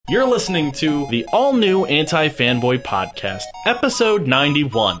You're listening to the all-new Anti-Fanboy Podcast, episode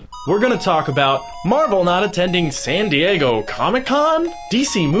 91. We're gonna talk about Marvel not attending San Diego Comic-Con,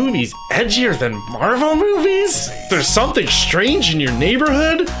 DC movies edgier than Marvel movies, there's something strange in your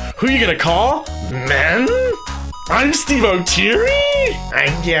neighborhood, who you gonna call? Men? I'm Steve O'Teary.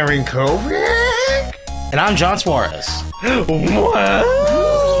 I'm Darren Kovac. And I'm John Suarez. What?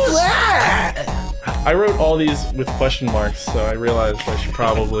 I wrote all these with question marks, so I realized I should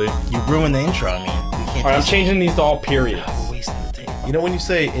probably... You ruined the intro, I mean. Alright, I'm changing these to all periods. Wasting the tape. You know when you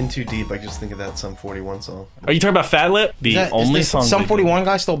say In Too Deep, I just think of that Sum 41 song. Are you talking about Fat Lip? The only song... Some 41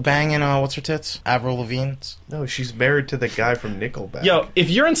 guy still banging, what's her tits? Avril Lavigne? No, she's married to the guy from Nickelback. Yo, if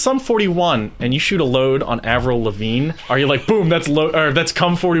you're in Sum 41 and you shoot a load on Avril Lavigne, are you like, boom, that's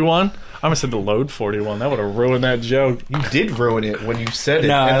Cum 41? I almost said the load 41. That would have ruined that joke. You did ruin it when you said it.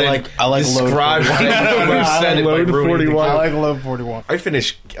 No, and I like described load 41. you said it by Load ruining 41. the I like load 41. I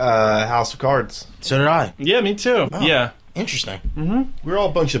finished House of Cards. So did I. Yeah, me too. Oh. Yeah. Interesting. We're all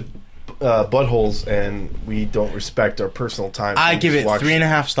a bunch of buttholes, and we don't respect our personal time. I We give just it watch-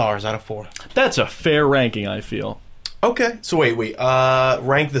 3.5 stars out of 4. That's a fair ranking, I feel. Okay, so wait.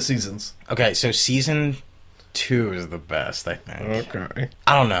 Rank the seasons. Okay, so season 2 is the best, I think. Okay.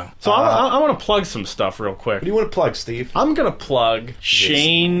 I don't know. So I want to plug some stuff real quick. What do you want to plug, Steve? I'm going to plug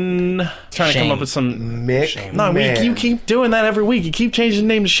Shane. Trying to come Shane. up with some... Mick. Shame. No, Man. you keep doing that every week. You keep changing the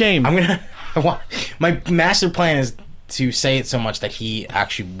name to Shame. My master plan is to say it so much that he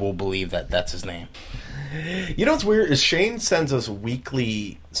actually will believe that that's his name. You know what's weird is Shane sends us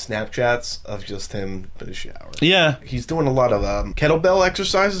weekly Snapchats of just him in the shower. Yeah. He's doing a lot of kettlebell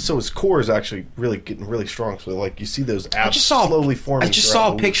exercises, so his core is actually really getting really strong. So like you see those abs slowly forming. I just throughout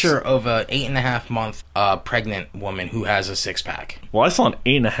saw a the picture weeks. of a 8.5 month pregnant woman who has a 6-pack. Well, I saw an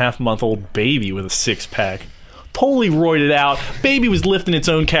 8.5-month-old baby with a 6-pack. Totally roided out. Baby was lifting its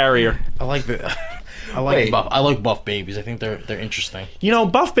own carrier. I like the. Wait. I like buff babies. I think they're interesting. You know,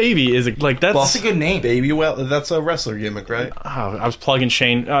 Buff Baby is that's... That's a good name. Baby. Well, that's a wrestler gimmick, right? Oh, I was plugging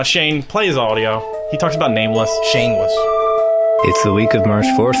Shane. Shane, play his audio. He talks about Nameless. Shameless. It's the week of March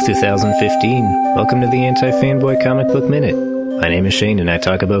 4th, 2015. Welcome to the Anti-Fanboy Comic Book Minute. My name is Shane and I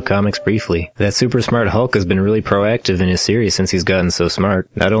talk about comics briefly. That super smart Hulk has been really proactive in his series since he's gotten so smart.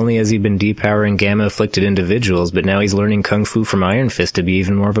 Not only has he been depowering gamma-afflicted individuals, but now he's learning kung fu from Iron Fist to be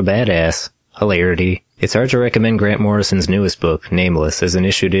even more of a badass. Hilarity. It's hard to recommend Grant Morrison's newest book, Nameless, as an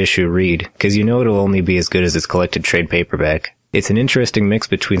issue-to-issue read, because you know it'll only be as good as its collected trade paperback. It's an interesting mix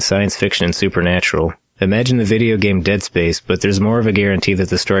between science fiction and supernatural. Imagine the video game Dead Space, but there's more of a guarantee that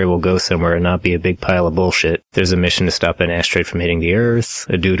the story will go somewhere and not be a big pile of bullshit. There's a mission to stop an asteroid from hitting the Earth,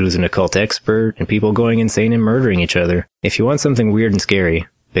 a dude who's an occult expert, and people going insane and murdering each other. If you want something weird and scary,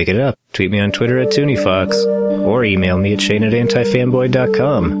 pick it up. Tweet me on Twitter at TooneyFox, or email me at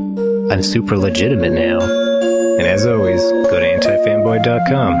shane@antifanboy.com. I'm super legitimate now. And as always, go to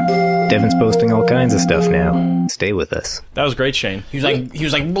antifanboy.com. Devin's posting all kinds of stuff now. Stay with us. That was great, Shane. He was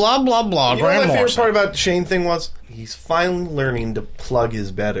like blah blah blah. You know what Grant my favorite Morrison. part about the Shane thing was? He's finally learning to plug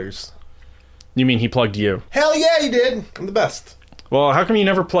his betters. You mean he plugged you? Hell yeah, he did. I'm the best. Well, how come you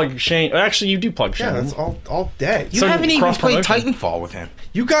never plug Shane? Actually, you do plug Shane. Yeah, that's all day. You So haven't even played cross-promotion. Titanfall with him.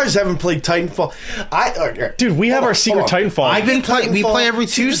 You guys haven't played Titanfall. Dude, we have our secret Titanfall. I've been playing. We play every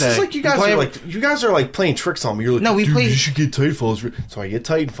See, Tuesday. This is like you guys are like playing tricks on me. You're like, No, we dude, play- you should get Titanfall. So I get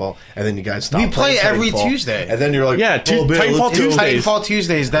Titanfall, and then you guys stop. We play playing every Titanfall, Tuesday. and then you're like, Yeah, oh, man, Titanfall let's go. Tuesdays. Titanfall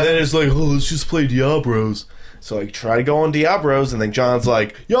Tuesdays. And then it's like, oh, let's just play Diablos. So I try to go on Diablos, and then John's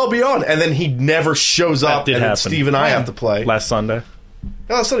like, "Yo, I'll be on," and then he never shows That up, did and then happen. Steve and I have to play. Last Sunday. And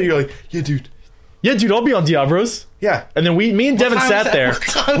all of a sudden, you're like, "Yeah, dude, Yeah, dude, I'll be on Diablos. yeah." And then me and Devin time sat was that? there, What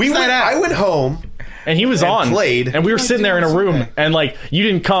time We was went. that at? I went home. and he was And on. played. And we were sitting there in a room, and like you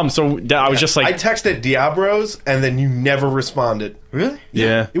didn't come, so I was just I like, texted Diablos, and then you never responded. Really?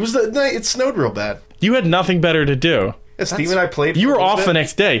 yeah. It was the night. It snowed real bad. You had nothing better to do. Yeah, Steve and I played. You for a were little off bit. the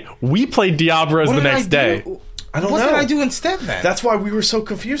next day. We played Diablos What the did I next day. do? I don't What know. did I do instead then? That's why we were so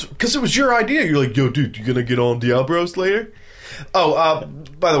confused because it was your idea. You're like, "Yo, dude, you gonna get on Diablos later?" Oh,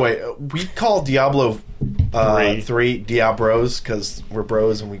 by the way, we call Diablo 3 Diabros because we're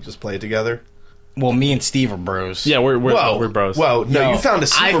bros and we just play it together. well, me and Steve are bros. Yeah, we're Whoa, bros. Whoa, no, you found a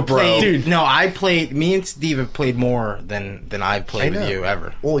super I've bro. played, Dude. No, I played. Me and Steve have played more than I've played I with know. you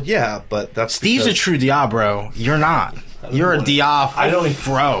ever. Well, yeah, but that's Steve's a because true Diabro. You're not. You're a Diaf. I don't-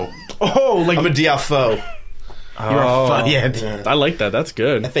 Fro. Oh, like I'm a Diafo. You're a yeah, I like that. That's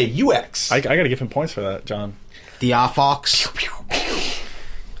good. FAUX. I gotta give him points for that, John. Diafox.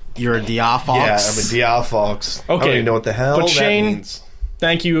 You're a Diafox. Yeah, I'm a Diafox. I don't Okay, even know what the hell but that Shane- means.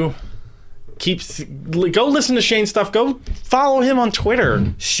 Thank you Go listen to Shane's stuff. Go follow him on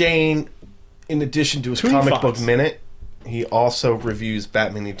Twitter. Shane, in addition to his Toon comic Fox. book minute, he also reviews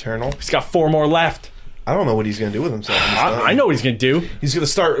Batman Eternal. He's got 4 more left. I don't know what he's going to do with himself. I know what he's going to do. He's going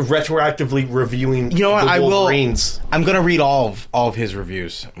to start retroactively reviewing. You know what? the I will. Wolverines. I'm gonna read all of his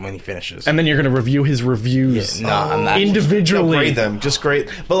reviews when he finishes. And then you're going to review his reviews no, I'm not. individually. Grade them, just great.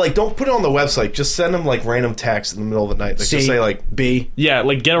 But like, don't put it on the website. Just send them like random text in the middle of the night. Like, just say like B. Yeah,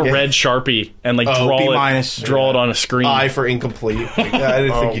 like get a red Sharpie and like draw B it, minus. draw it on a screen. I for incomplete. Like, I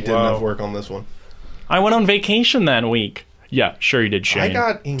didn't think you did wow. enough work on this one. I went on vacation that week. Yeah, sure you did, Shane. I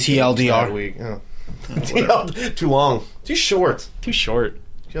got engaged TLDR. that week. Oh. Too long. Too short. Too short.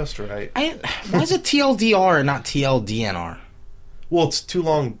 Just right. Why is it TLDR and not TLDNR? Well, it's too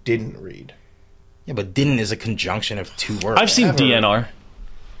long. Didn't read. Yeah, but didn't is a conjunction of 2 words. I've seen Ever. DNR.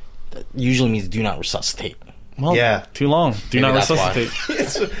 Usually means do not resuscitate. Well, Yeah. too long. Do Maybe not that's why.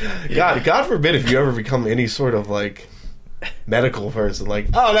 resuscitate. God forbid if you ever become any sort of like medical person. Like,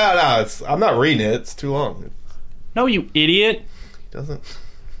 oh no, I'm not reading it. It's too long. It No, you idiot. doesn't.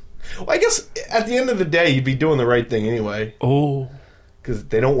 Well, I guess at the end of the day, you'd be doing the right thing anyway Oh. because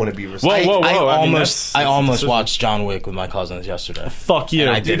they don't want to be Whoa, resuscitated. whoa, whoa. I mean, almost that's- watched John Wick with my cousins yesterday. Fuck you.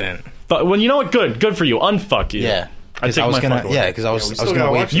 And I dude. didn't. But well, you know what? Good for you. Unfuck you. Yeah, I take was my gonna. fuck away. Yeah, because I was. we I was still gonna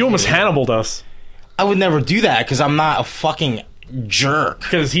gotta wait. watch it. You almost Hannibaled us I would never do that because I'm not a fucking jerk.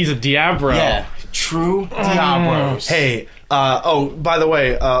 because he's a Diablo. Yeah, true Diablos. Hey, by the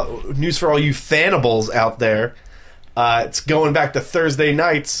way, news for all you Fanables out there. It's going back to Thursday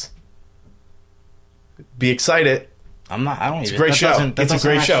nights. Be excited. I'm not. I don't. It's a great show. It's a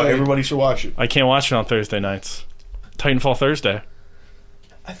great show. Everybody should watch it. I can't watch it on Thursday nights. Titanfall Thursday.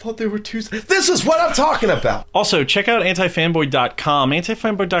 I thought they were Tuesday. This is what I'm talking about. Also, check out antifanboy.com.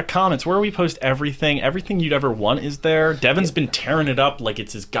 Antifanboy.com, it's where we post everything. Everything you'd ever want is there. Devin's been tearing it up like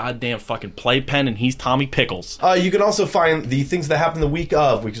it's his goddamn fucking playpen, and he's Tommy Pickles. You can also find the things that happen the week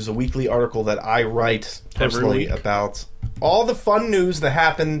of, which is a weekly article that I write personally week. about all the fun news that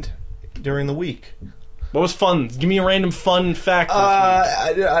happened during the week. What was fun? Give me a random fun fact.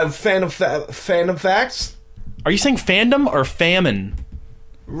 this week. I'm a fan of fandom facts. Are you saying fandom or famine?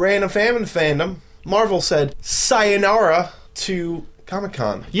 Random fandom. Marvel said sayonara to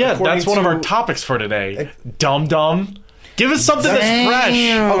Comic-Con. Yeah, According that's one of to- our topics for today. Dum-dum. Give us something that's fresh.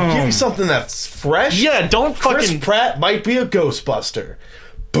 Oh, give me something that's fresh. Yeah, don't Chris fucking... Pratt might be a Ghostbuster.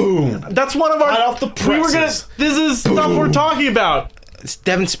 Boom. That's one of our... Hot off the We were gonna... presses. This is stuff we're talking about.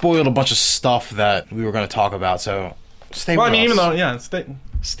 Devin spoiled a bunch of stuff that we were going to talk about, so stay Well, I with mean, us. even though... Yeah,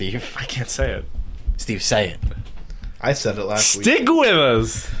 Steve, I can't say it. Steve, say it. I said it last week. Stick with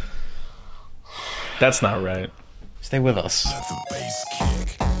us. That's not right. Stay with us.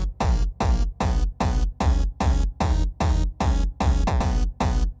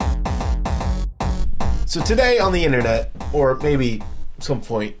 So today on the internet, or maybe at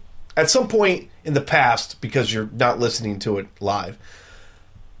some point in the past, because you're not listening to it live,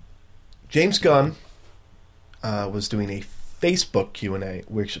 James Gunn was doing a Facebook Q&A,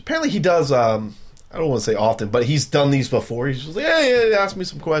 which apparently he does, I don't want to say often, but he's done these before. He's just like, yeah, ask me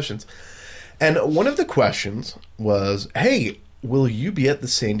some questions. And one of the questions was, hey, will you be at the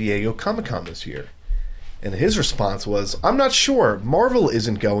San Diego Comic-Con this year? And his response was, I'm not sure. Marvel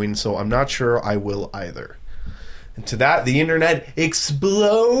isn't going, so I'm not sure I will either. And to that, the internet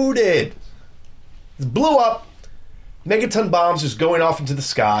exploded. It blew up. Megaton bombs just going off into the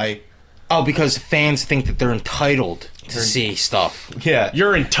sky. Oh, because fans think that they're entitled to see stuff. Yeah.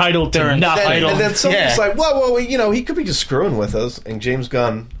 You're entitled to They're nothing. entitled. And then somebody's Yeah. like, well, he could be just screwing with us. And James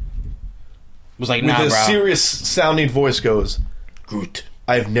Gunn, Was like, with nah, his bro. serious sounding voice, goes, Groot.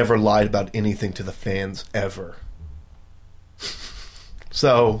 I've never lied about anything to the fans, ever.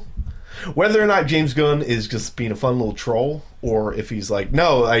 So, whether or not James Gunn is just being a fun little troll, or if he's like,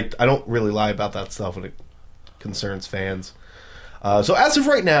 no, I don't really lie about that stuff when it concerns fans. So as of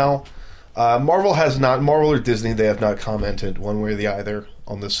right now, Marvel or Disney, they have not commented one way or the other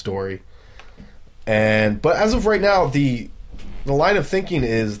on this story. But as of right now, the line of thinking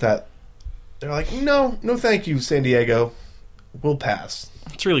is that they're like, no thank you, San Diego. We'll pass.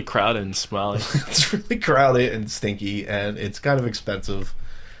 It's really crowded and smelly. It's really crowded and stinky, and it's kind of expensive.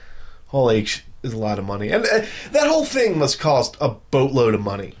 Whole H is a lot of money. And that whole thing must cost a boatload of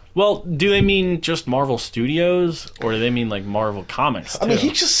money. Well, do they mean just Marvel Studios, or do they mean like Marvel Comics too? I mean,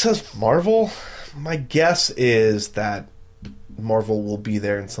 he just says Marvel. My guess is that Marvel will be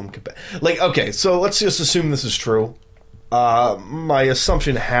there in some capacity. Like, okay, so let's just assume this is true. My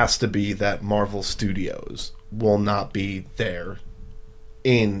assumption has to be that Marvel Studios will not be there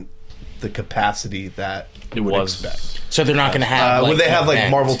in the capacity that It would was. expect. So they're not going to have. Would they have like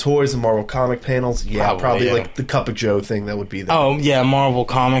events. Marvel toys and Marvel comic panels? Yeah, probably yeah. like the Cup of Joe thing that would be there. Oh yeah, Marvel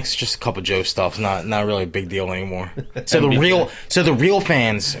Comics, just a couple Joe stuff. Not really a big deal anymore. So the real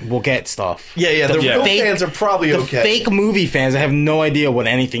fans will get stuff. yeah. The real fake- fans are probably The okay. fake movie fans that have no idea what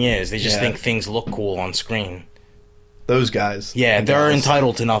anything is. They just Yeah. think things look cool on screen. Those guys. Yeah, and they're gals.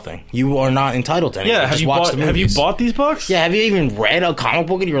 entitled to nothing. You are not entitled to anything. Yeah, Just watch the have you movies. bought these books? Yeah, have you even read a comic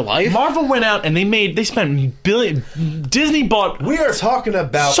book in your life? Marvel went out and they spent billion. Disney bought We are talking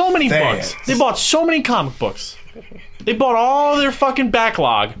about so many fans. books. They bought so many comic books. They bought all their fucking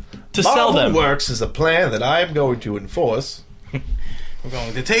backlog to sell Marvel them. Works is a plan that I am going to enforce. We're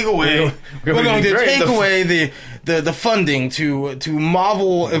going to take away. We're We're going to great. take The- away the funding to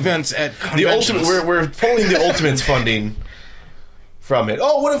Marvel events at The conventions. ultimate. We're pulling the Ultimates funding from it.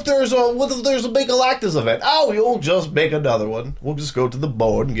 Oh, what if there's a big Galactus event? Oh, we'll just make another one. We'll just go to the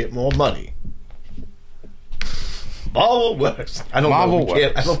board and get more money. Marvel Works. I don't Marvel know. We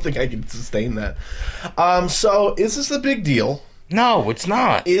can't- Works. I don't think I can sustain that. So is this a big deal? No, it's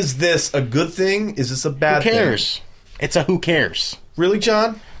not. Is this a good thing? Is this a Who bad thing? cares? It's a who cares. Really,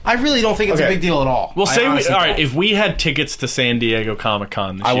 John? I really don't think it's Okay. a big deal at all. Well, I say honestly all right. don't. If we had tickets to San Diego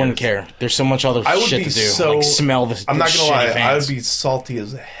Comic-Con this I year, wouldn't care. There's so much other I would shit be to do. so. Like smell the. I'm not the gonna lie. shitty I would fans. be salty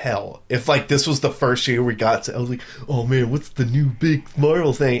as hell if like this was the first year we got to. I was like, oh man, what's the new big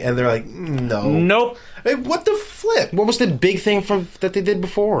Marvel thing? And they're like, no, Nope. Hey, what the flip? What was the big thing that they did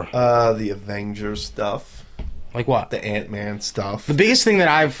before? The Avengers stuff, Like what? the Ant-Man stuff. The biggest thing that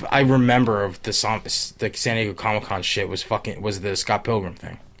I remember of the San Diego Comic Con shit was the Scott Pilgrim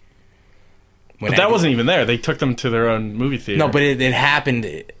thing. But that wasn't even there. They took them to their own movie theater. No, but it happened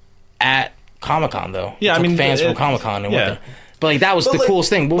at Comic Con though. Yeah, It I took mean, fans from it- Comic Con and yeah. went there. But like that was But the like- coolest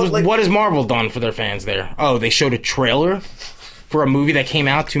thing. but like- What has Marvel done for their fans there? Oh, they showed a trailer for a movie that came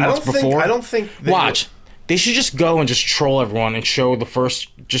out 2 I months don't think. before. I don't think. They Watch. They should just go and just troll everyone and show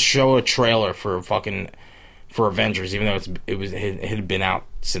show a trailer for Avengers, even though it had been out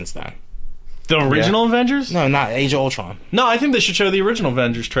since then. the original Avengers. No, not Age of Ultron. No, I think they should show the original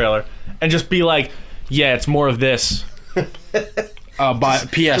Avengers trailer and just be like, "Yeah, it's more of this."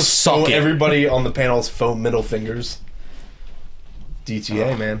 But P.S. So Suck it. everybody on the panel's foam middle fingers.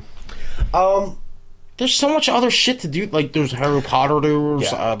 DTA, man. There's so much other shit to do. Like there's Harry Potter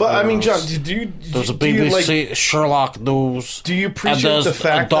news. Yeah. But I mean, John, do you? There's a do you, BBC like, Sherlock news. do you And appreciate there's the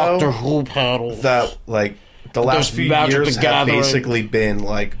fact a Doctor though Who panel. that like the last There's few Magic years the have Gathering. basically been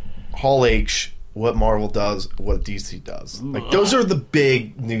like Hall H, what Marvel does, what DC does. Like those are the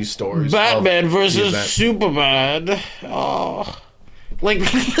big news stories. Batman of the versus event. Superman. Oh, like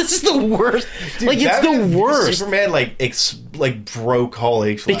this is the worst. Dude, like it's Batman the v worst Superman broke Hall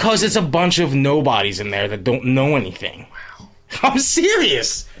H because it's a bunch of nobodies in there that don't know anything. Wow, I'm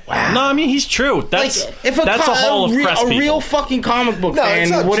serious. No, I mean he's true. That's Like if that's a hall of press a people. real fucking comic book no, fan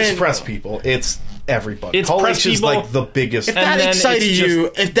it's not wouldn't. just press people. It's everybody. It's Hall press H is people. like the biggest. If And that then excited it's you,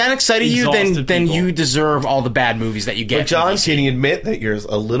 exhausted then people. you deserve all the bad movies that you get. But John, from DC. can you admit that you're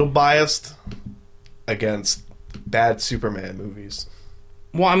a little biased against bad Superman movies?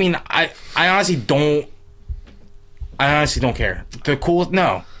 Well, I mean, I honestly don't. I honestly don't care. The cool.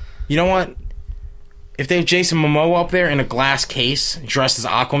 No, you know what? If they have Jason Momoa up there in a glass case dressed as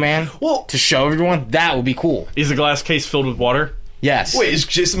Aquaman, Well- to show everyone, that would be cool. Is the glass case filled with water? Yes. Wait, is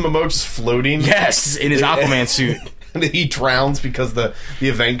Jason Momoa just floating? Yes, in his Aquaman suit. And he drowns because the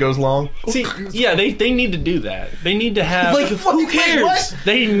event goes long? See, yeah, they need to do that. They need to have Like, who cares? what?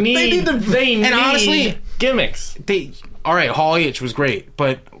 They need need honestly- gimmicks. All right, Hall H was great,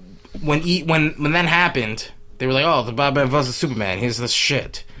 but when that happened, they were like, "Oh, the Batman vs Superman. Here's this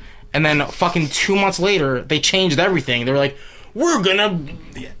shit," and then fucking 2 months later, they changed everything. They were like,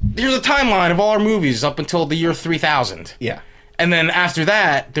 "Here's a timeline of all our movies up until the year 3000." Yeah. And then after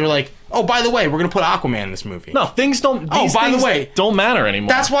that, they were like, "Oh, by the way, we're gonna put Aquaman in this movie." No, things don't. Oh, These by the things way, don't matter anymore.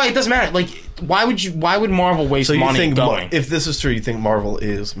 That's why it doesn't matter. Like, why would Marvel waste So you money think, going? if this is true, you think Marvel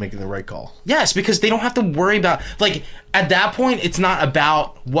is making the right call? Yes, because they don't have to worry about, like, at that point, it's not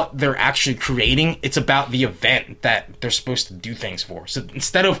about what they're actually creating. It's about the event that they're supposed to do things for. So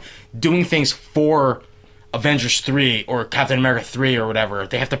instead of doing things for Avengers 3 or Captain America 3 or whatever,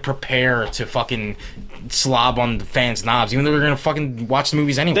 they have to prepare to fucking slob on the fans' knobs, even though they're going to fucking watch the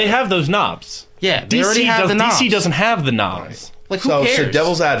movies anyway. they have those knobs. Yeah, they already have the knobs. DC doesn't have the knobs. Like, who So cares?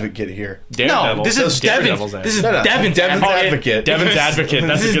 devil's advocate here. No, this is Daredevil's Devin's. This is No, no, Devin's Devin's advocate. advocate. Devin's advocate.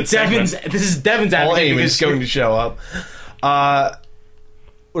 That's a good segment. This is Devin's Paul advocate. Heyman because is going to show up.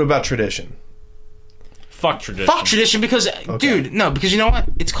 What about tradition? Fuck tradition. Fuck tradition because, dude, no, because you know what?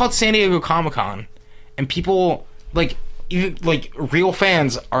 It's called San Diego Comic Con, and people, like, even like real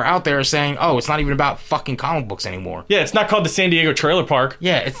fans are out there saying, "Oh, it's not even about fucking comic books anymore." Yeah, it's not called the San Diego Trailer Park.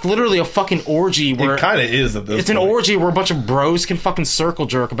 Yeah, it's literally a fucking orgy where It kind of is at this it's an point. orgy where a bunch of bros can fucking circle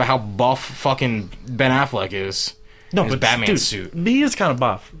jerk about how buff fucking Ben Affleck is. No, in his but Batman dude, suit. he is kind of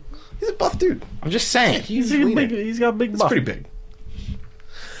buff. He's a buff dude. I'm just saying. He's leaner. he's got a big It's buff. pretty big.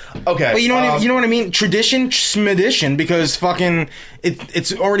 Okay. But you know what I mean? Tradition, smedition, because fucking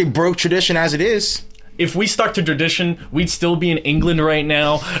it's already broke tradition as it is. If we stuck to tradition, we'd still be in England right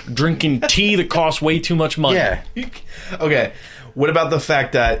now, drinking tea that costs way too much money. Yeah. Okay. What about the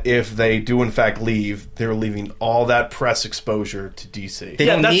fact that if they do in fact leave, they're leaving all that press exposure to DC? They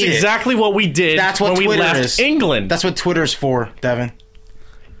Yeah, don't that's need it. exactly what we did That's what when we Twitter left is. England. That's what Twitter's for, Devin.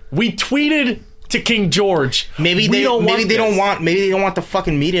 We tweeted to King George. Maybe we they don't maybe want they don't this. want maybe they don't want the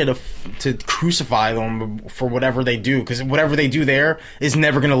fucking media to crucify them for whatever they do, because whatever they do there is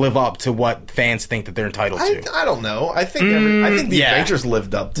never going to live up to what fans think that they're entitled to. I don't know. I think I think the yeah. Avengers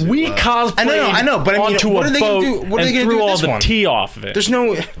lived up to. We cosplayed I know, but I mean, onto what a are they boat gonna do? What are they and gonna threw do with all this the one? tea off of it.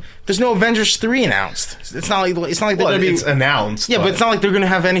 There's no Avengers 3 announced. It's not like they're well, going to be. it's announced. Yeah, but it's not like they're going to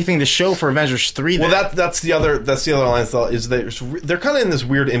have anything to show for Avengers 3. Well, then. that's the other line. Is they're kind of in this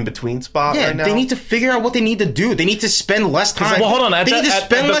weird in between spot Yeah, right now. they need to figure out what they need to do. They need to spend less time. well, hold on. They need to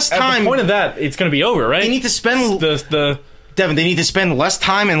spend less time. At the point of that, it's going to be over, right? They need to spend Devin, they need to spend less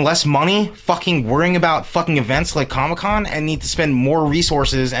time and less money fucking worrying about fucking events like Comic-Con, and need to spend more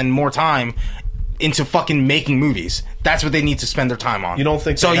resources and more time into fucking making movies. That's what they need to spend their time on. You don't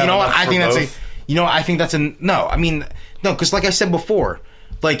think so? they You have know what? enough I for think that's both? I think that's a no. I mean, no, because like I said before,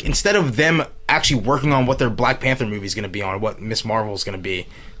 like instead of them actually working on what their Black Panther movie is going to be on, what Miss Marvel is going to be,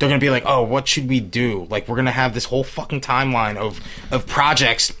 they're going to be like, oh, what should we do? Like, we're going to have this whole fucking timeline of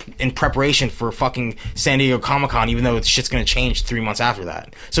projects in preparation for fucking San Diego Comic-Con, even though shit's going to change 3 months after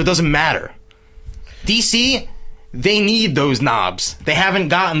that. So it doesn't matter. DC, they need those knobs. They haven't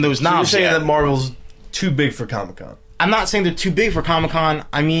gotten those You're knobs saying yet. that Marvel's too big for Comic-Con. I'm not saying they're too big for Comic-Con.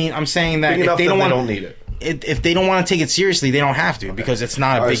 I mean, I'm saying that Big if enough they that don't they want don't need it. If they don't want to take it seriously, they don't have to, because it's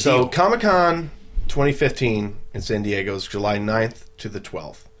not a All right, big so deal. Comic-Con 2015 in San Diego is July 9th to the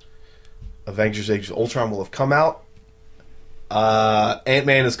 12th. Avengers Age of Ultron will have come out.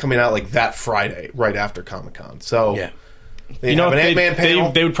 Ant-Man is coming out like that Friday, right after Comic-Con. So Yeah. they have an Ant-Man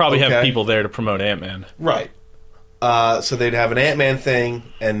panel. They would probably have Okay. people there to promote Ant-Man. Right. So they'd have an Ant-Man thing,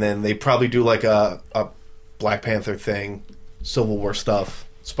 and then they'd probably do like a Black Panther thing, Civil War stuff,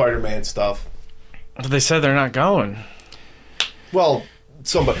 Spider-Man stuff. But they said they're not going. Well,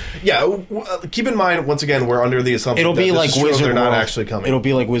 somebody. Yeah, keep in mind, once again, we're under the assumption It'll that be this like is true, Wizard they're World. not actually coming. It'll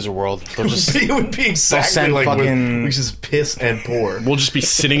be like Wizard World. They'll just it would be exactly send like fucking- we just piss and pour. We'll just be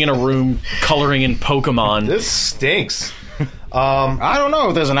sitting in a room coloring in Pokemon. This stinks. I don't know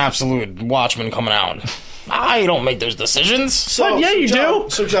if there's an absolute Watchmen coming out. I don't make those decisions. So, yeah, you John, do.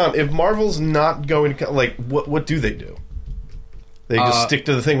 So, John, if Marvel's not going to like, what do they do? They just stick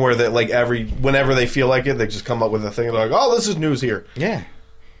to the thing where they like whenever they feel like it, they just come up with a thing and they're like, oh, this is news here. Yeah.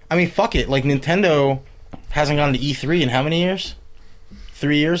 I mean, fuck it. Like, Nintendo hasn't gone to E3 in how many years?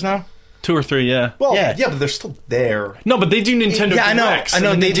 3 years now? 2 or 3, yeah. Well, Yeah. yeah, but they're still there. No, but they do Nintendo Yeah, I know. Directs. I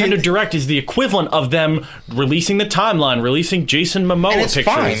know, and the they do. Nintendo Direct is the equivalent of them releasing the timeline, releasing Jason Momoa And it's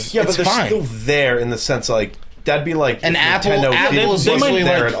pictures. fine. Yeah, It's but they're fine. still there in the sense like that'd be like And if Apple Nintendo is wasn't basically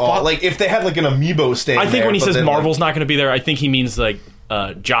there like, at all. fuck- Like if they had like an amiibo stand. I think there, when he but says then, Marvel's not going to be there, I think he means like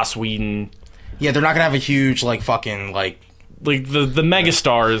Joss Whedon, Yeah, they're not gonna have a huge, like, fucking, like... like the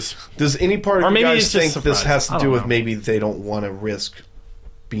megastars. does any part Or of you maybe guys it's just think this surprise. has to I do don't with know. maybe they don't want to risk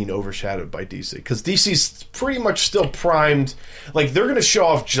being overshadowed by DC? Because DC's pretty much still primed. Like they're going to show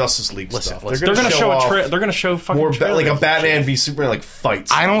off Justice League stuff. They're going to show they're going to show fucking more like a trailers. Batman v Superman like fights.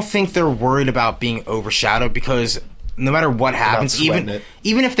 I don't think they're worried about being overshadowed, because no matter what happens, sweating it.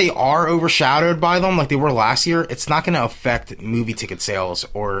 even if they are overshadowed by them like they were last year, it's not going to affect movie ticket sales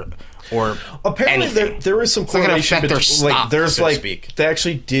or Apparently anything. there is some not gonna correlation affect their between like stock, there's so to like speak. they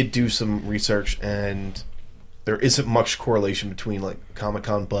actually did do some research and there isn't much correlation between like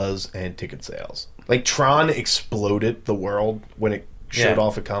Comic-Con buzz and ticket sales. Like Tron exploded the world when it showed Yeah.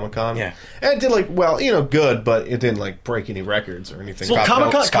 off at Comic-Con. Yeah. And it did like good, but it didn't like break any records or anything. Well,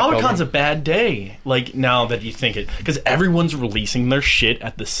 Scott Comic-Con's Pilgrim. a bad day. Like now that you think it, because everyone's releasing their shit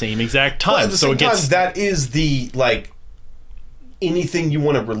at the same exact time, Well, at the so same it gets time, that is the like anything you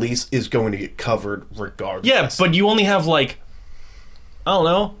want to release is going to get covered regardless. yeah. But you only have like I don't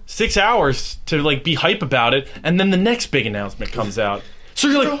know 6 hours to like be hype about it, and then the next big announcement comes out. So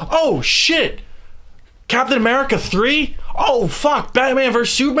you're like, oh shit, Captain America 3? Oh fuck, Batman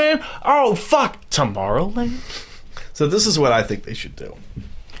vs Superman? Oh fuck, Tomorrowland? So this is what I think they should do.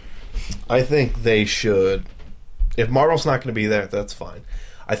 I think they should If Marvel's not going to be there, that's fine.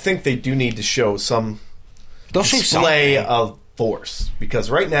 I think they do need to show some display of force, because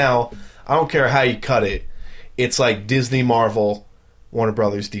right now, I don't care how you cut it, it's like Disney, Marvel, Warner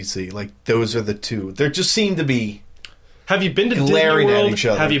Brothers, DC. Like, those are the two. There just seem to be... Have you been to Disney glaring at World? each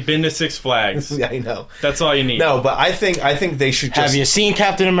other. Have you been to Six Flags? Yeah, I know. That's all you need. No, but I think they should just... Have you seen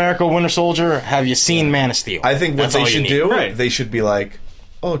Captain America: Winter Soldier? Have you seen Man of Steel? I think what That's they all you should need. do, Right. they should be like,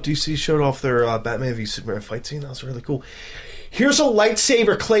 oh, DC showed off their Batman v Superman fight scene. That was really cool. Here's a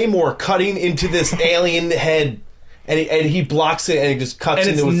lightsaber claymore cutting into this alien head. And he blocks it, and he just cuts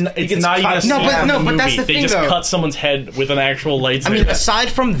and into his... it's not even a No, but- half no, but movie. that's the They thing, just though. cut someone's head with an actual lightsaber. I mean, aside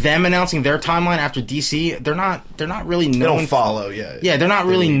from them announcing their timeline after DC, they're not really known. They don't follow, yeah. Yeah, they're not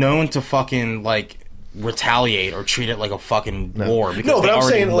really known to fucking like retaliate or treat it like a fucking war. Because No, they but I'm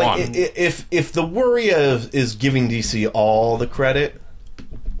already saying, won. like, if the worry is giving DC all the credit,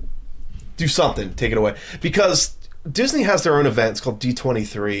 do something, take it away. Because Disney has their own event. It's called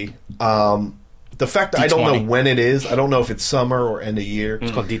D23. The fact that I don't know D20. when it is, I don't know if it's summer or end of year.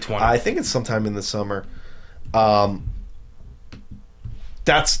 It's called D20. I think it's sometime in the summer.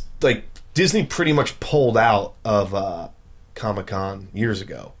 That's like Disney pretty much pulled out of Comic-Con years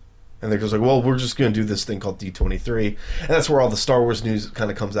ago. And they're just like, well, we're just going to do this thing called D23. And that's where all the Star Wars news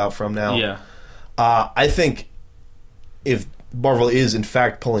kind of comes out from now. yeah. I think if Marvel is in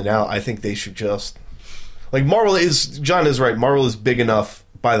fact pulling out, I think they should just... Like, John is right, Marvel is big enough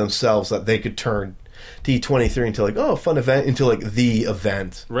by themselves that they could turn D23 into like, oh, a fun event, into like the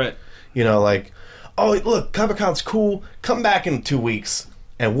event. Right. You know, like, oh, look, Comic-Con's cool, come back in 2 weeks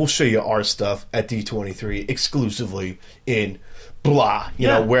and we'll show you our stuff at D23 exclusively in blah, you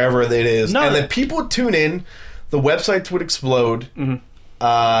know, wherever it is. No. And then people would tune in, the websites would explode.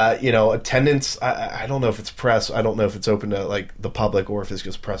 You know, attendance, I don't know if it's press, I don't know if it's open to like the public or if it's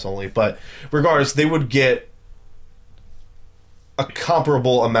just press only, but regardless, they would get a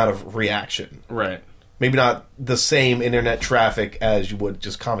comparable amount of reaction. Right. Maybe not the same internet traffic as you would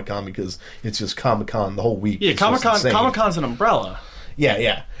just Comic-Con, because it's just Comic-Con the whole week. Yeah, It's just insane. Comic-Con's an umbrella.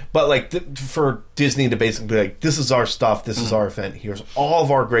 Yeah. But like for Disney to basically be like, this is our stuff, this is our event, here's all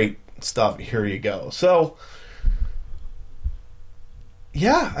of our great stuff, here you go. So,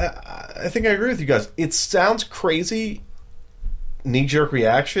 yeah, I think I agree with you guys. It sounds crazy, knee-jerk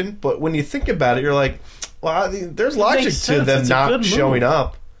reaction, but when you think about it, you're like, well, there's logic makes to sense. them It's a not good showing move.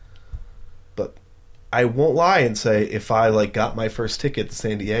 up. But I won't lie and say if I like got my first ticket to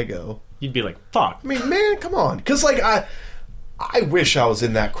San Diego, You'd be like, fuck. I mean, man, come on, because like I wish I was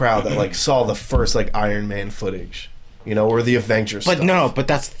in that crowd that like saw the first like Iron Man footage, you know, or the Avengers. But stuff. no, but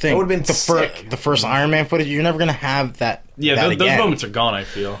that's the thing. That would've been the sick. the first Iron Man footage. You're never gonna have that. Yeah, that those again. moments are gone, I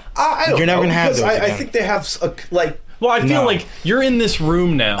feel. I don't You're never know, gonna have because those I again. think they have like. Well, I feel No. like you're in this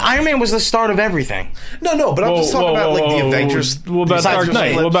room now. Iron Man was the start of everything. No, but I'm just talking about like the Avengers. What about Besides Dark Knight?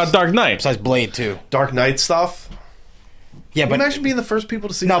 Eclipse. What about Dark Knight? Besides Blade too. Dark Knight stuff. Yeah, But but imagine being the first people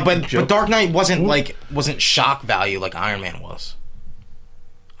to see. no, like, but the Joker. Dark Knight wasn't shock value like Iron Man was.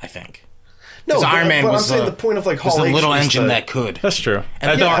 I think. No, 'Cause Iron Man but was I'm saying the point of like was Hall the H little was engine the- that could. That's true.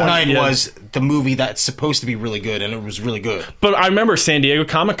 And At Dark that Knight point, yeah. was the movie that's supposed to be really good, and it was really good. But I remember San Diego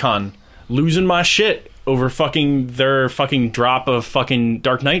Comic-Con losing my shit over their drop of fucking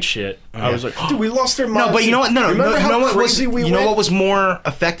Dark Knight shit. I was like, Dude, we lost their minds. No, but you know what? No, Remember how you know what was crazy we you know went? what was more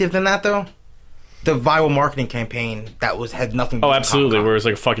effective than that though? The viral marketing campaign that had nothing to do oh, with absolutely, Comic-Con. where it was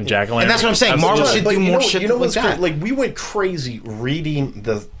like a fucking jack-o'-lantern. And that's what I'm saying, Absolutely. Marvel should do more shit like what's that. great? Like, we went crazy reading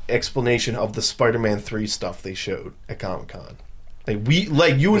the explanation of the Spider-Man 3 stuff they showed at Comic-Con. Like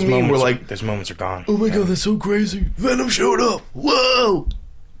you and me were like, those moments are gone. oh my god, that's so crazy. Venom showed up. Whoa.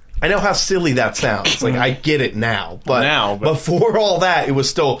 I know how silly that sounds. Like, I get it now. But before all that, it was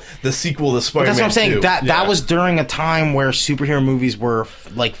still the sequel to Spider-Man That's what I'm saying. 2. That was during a time where superhero movies were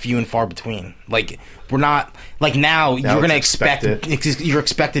like few and far between. Like we're not like now you're gonna it's expect expected. you're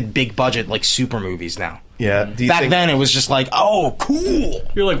expected big budget like super movies now. Yeah. Do you Back think, then it was just like, oh cool.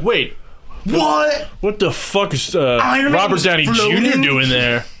 You're like, wait, what the fuck is Iron Man Robert was Downey Jr. floating? doing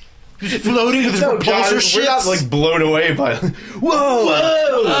there? Floating with his No, repulsor John, we're not shits. like blown away by. Whoa!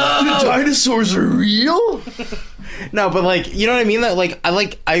 The dinosaurs are real. No, but like you know what I mean.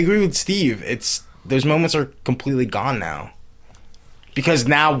 That I agree with Steve. It's those moments are completely gone now. Because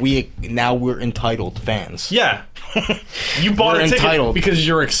now we're entitled fans. Yeah. You bought We're a ticket entitled. because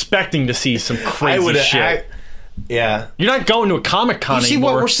you're expecting to see some crazy shit. Yeah. You're not going to a Comic-Con You see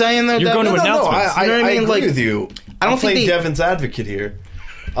anymore. what we're saying though? You're That- going to no, announcements. I You know what I mean? agree Like, with you. I don't I'm think playing they- Devin's advocate here.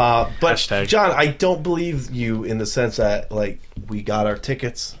 But Hashtag. John, I don't believe you in the sense that like we got our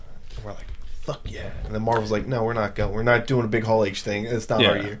tickets. And we're like, fuck yeah. And then Marvel's like, no, we're not going. We're not doing a big Hall H thing. It's not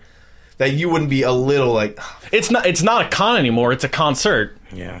our Yeah. year. that you wouldn't be a little like, It's not a con anymore. It's a concert.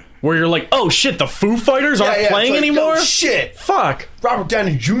 Yeah. Where you're like, oh shit, the Foo Fighters aren't playing it's like, anymore? oh, shit. Fuck. Robert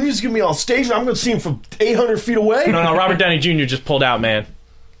Downey Jr. is going to be on stage and I'm going to see him from 800 feet away? No, Robert Downey Jr. just pulled out, man.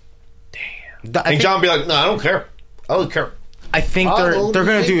 And John be like, no, I don't care. I don't care. I think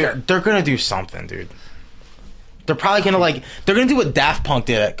they're gonna do something, dude. They're probably gonna they're gonna do what Daft Punk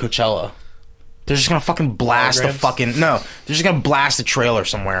did at Coachella. They're just gonna fucking blast they're just gonna blast a trailer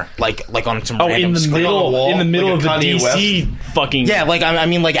somewhere, like on some random in the middle of the DC fucking I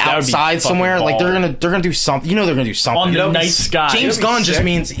mean outside somewhere. Baller. Like they're gonna do something. You know they're gonna do something on the night sky. James Gunn just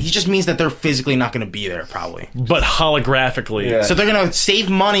means that they're physically not gonna be there, probably, but holographically. Yeah. So they're gonna save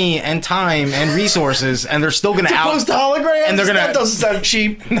money and time and resources, and they're still gonna Opposed to holograms? and they're gonna That doesn't sound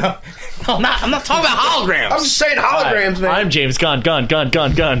cheap. No, I'm not talking about holograms. I'm just saying holograms, man. I'm James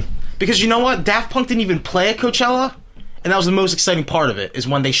Gunn. Because you know what? Daft Punk didn't even play at Coachella, and that was the most exciting part of it, is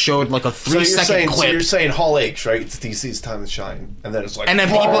when they showed like a 3-second clip. So you're saying Hall H, right? It's DC's time to shine. And then it's like... And then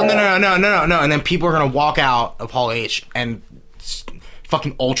people... No. And then people are going to walk out of Hall H, and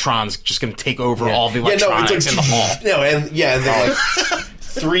fucking Ultron's just going to take over all the electronics in the hall. No, and they're like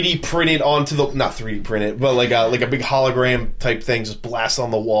 3D printed onto the... Not 3D printed, but like a big hologram type thing just blasts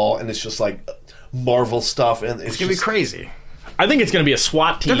on the wall, and it's just like Marvel stuff. And It's going to be crazy. I think it's going to be a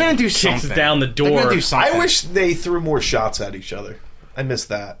SWAT team. They're going to do kicks something. down the door. They're going to do something. I wish they threw more shots at each other. I miss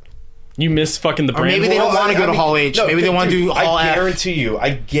that. You miss fucking the Or brand. maybe they don't want to go to Hall H. Maybe they want to do Hall F. I guarantee you.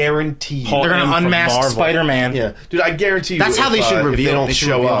 Hall They're going M to from unmask Marvel. Spider-Man. Yeah, dude, I guarantee you. That's how they should reveal. If they don't They should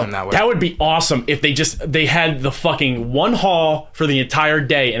show reveal up him that way. That would be awesome if they had the fucking one hall for the entire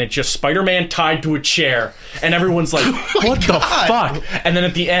day and it's just Spider-Man tied to a chair and everyone's like, what the fuck? And then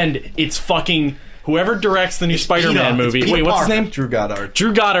at the end, it's fucking whoever directs the new Spider-Man Peter. movie. It's Peter Wait, what's his Parker. name? Drew Goddard.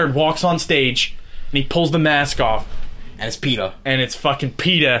 Drew Goddard walks on stage and he pulls the mask off And it's Peter. and it's fucking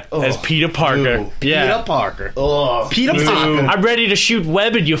Peter as Peter Parker. Ew. Yeah. Peter Parker. Oh, Peter Parker. I'm ready to shoot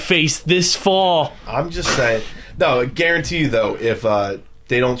web in your face this fall. I'm just saying. No, I guarantee you though, if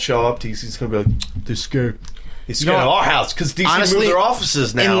they don't show up, DC's gonna be like, they're scared. They're scared of our house because DC honestly, moved their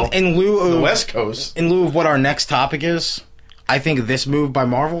offices now. In lieu of the West Coast. In lieu of what our next topic is, I think this move by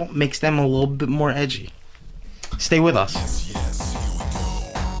Marvel makes them a little bit more edgy. Stay with us.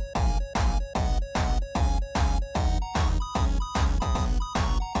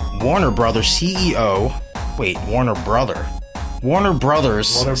 Warner Brothers CEO. Wait, Warner Brothers. Warner Brother.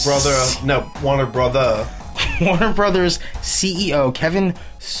 Warner Brothers CEO Kevin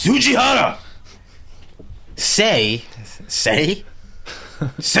Sugihara say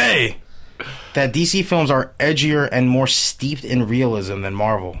that DC films are edgier and more steeped in realism than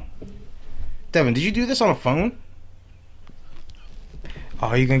Marvel. Devin, did you do this on a phone? Oh,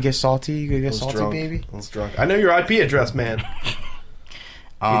 are you gonna get salty? You gonna get salty, drunk. baby? I was drunk. I know your IP address, man.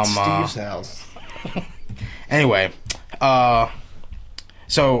 It's Steve's house. Anyway,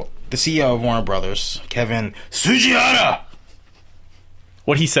 so the CEO of Warner Brothers, Kevin Sugihara,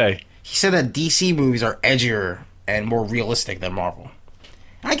 What'd he say? he said that DC movies are edgier and more realistic than Marvel.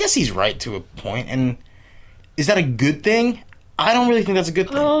 I guess he's right to a point. And is that a good thing? I don't really think that's a good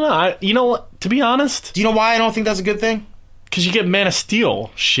thing. I don't know. You know what? To be honest, Do you know why I don't think that's a good thing? because you get Man of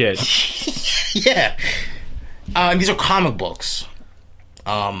Steel shit. Yeah. These are comic books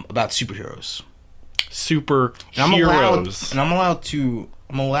about superheroes. Super And I'm heroes. allowed to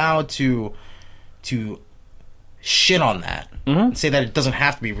shit on that and say that it doesn't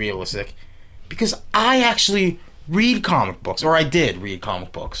have to be realistic because I actually read comic books, or I did read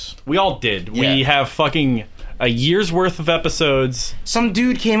comic books. We all did. Yeah. We have fucking a year's worth of episodes. Some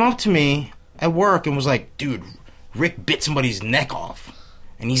dude came up to me at work and was like, dude, Rick bit somebody's neck off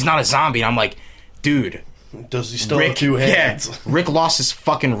and he's not a zombie. And I'm like, dude, Does he still have two hands? Yeah, Rick lost his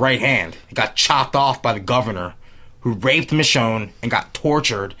fucking right hand. It got chopped off by the governor, who raped Michonne and got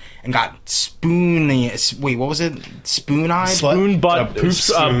tortured and got wait, what was it? Spoon-eyed? Spoon butt, poop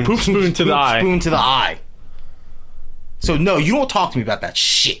spoon to the eye. Spoon to the eye. So no, you don't talk to me about that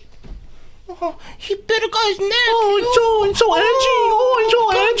shit. Oh, he bit a guy's neck. Oh, it's so edgy.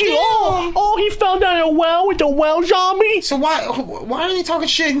 Oh, he fell down a well with the well zombie. So why are they talking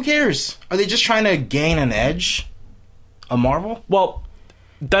shit? Who cares? Are they just trying to gain an edge? A Marvel? Well,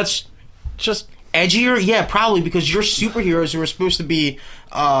 that's just Edgier? Yeah, probably because you're superheroes who are supposed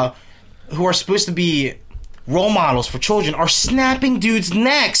to be role models for children are snapping dudes'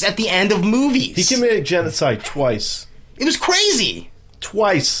 necks at the end of movies. He committed genocide twice. It was crazy.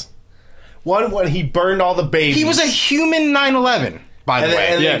 Twice. One when he burned all the babies. He was a human 9/11, by the way.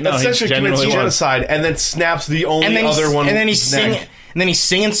 And Yeah, then no, he essentially commits genuinely was. genocide and then snaps the only other one. And then he's his neck. singing. And then he's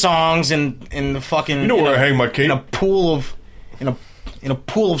singing songs in the fucking. You know where I hang my cape? In a pool of. In a in a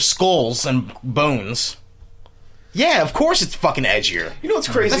pool of skulls and bones. Yeah, of course it's fucking edgier. You know what's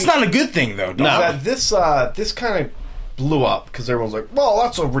crazy? That's not a good thing, though. No. Dog. That this kind of blew up because everyone's like, well,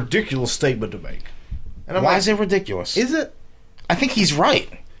 that's a ridiculous statement to make. And I'm Why like, is it ridiculous? Is it? I think he's right.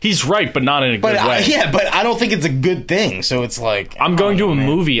 He's right, but not in a good way. But I don't think it's a good thing. So it's like I'm going to a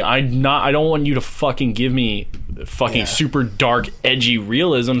movie. I don't want you to fucking give me fucking super dark, edgy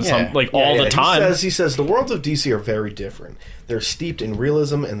realism all the time. He says the worlds of DC are very different. They're steeped in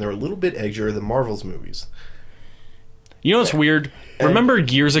realism and they're a little bit edgier than Marvel's movies. You know what's weird? Remember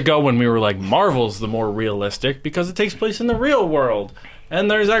years ago when we were like, Marvel's the more realistic because it takes place in the real world and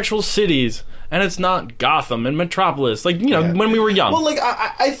there's actual cities and it's not Gotham and Metropolis. Like, you know, when we were young. Well, like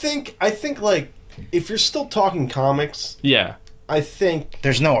I think like if you're still talking comics, yeah, I think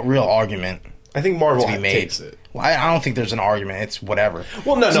there's no real argument Marvel to be made. takes it. Well, I don't think there's an argument. It's whatever.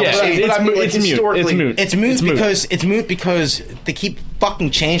 Well, no, Yeah, it's moot. It's moot because they keep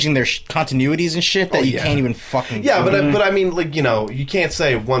fucking changing their continuities and shit that you can't even fucking. Yeah, but I mean, like, you know, you can't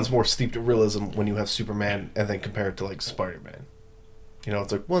say one's more steeped in realism when you have Superman and then compare it to like Spider-Man. You know,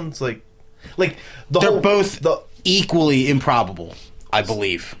 it's like one's like they're both equally improbable, I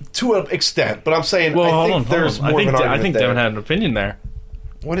believe, to an extent. But I'm saying, well, I think there's more of an argument I think there. Devin had an opinion there.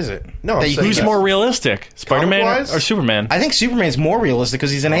 What is it? No, I'm saying Who's more realistic, Spider-Man or Superman? I think Superman's more realistic because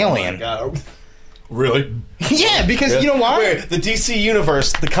he's an alien. God. Really? Yeah, because you know why? Wait, the DC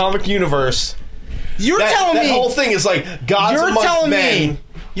universe, the comic universe. You're telling me that whole thing is like gods amongst men.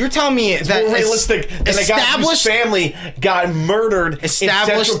 You're telling me that more realistic than a guy whose family got murdered in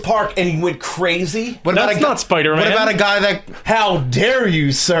Central Park and he went crazy. That's not Spider-Man. What about a guy that? How dare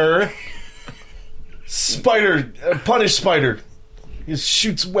you, sir? Punish Spider. He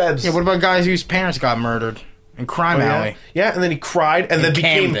shoots webs. Yeah, what about guys whose parents got murdered in Crime Alley? Yeah, and then he cried and then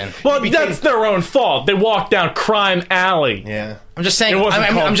became... Well, that's their own fault. They walked down Crime Alley. Yeah. I'm just saying.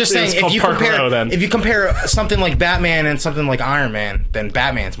 If you compare something like Batman and something like Iron Man, then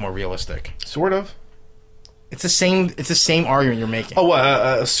Batman's more realistic. Sort of. It's the same argument you're making. Oh,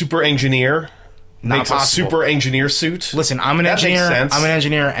 a super engineer makes a super engineer suit. Listen, I'm an engineer. I'm an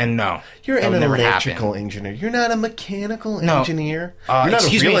engineer, and no, you're an electrical engineer. You're not a mechanical engineer. You're not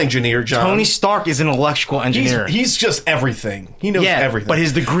a real engineer, John. Tony Stark is an electrical engineer. He's just everything. He knows everything. But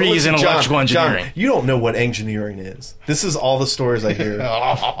his degree is in electrical engineering. John, you don't know what engineering is. This is all the stories I hear.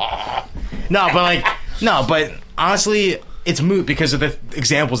 but honestly, it's moot because of the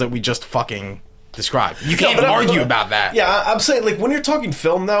examples that we just fucking described. You can't argue about that. Yeah, I'm saying, like, when you're talking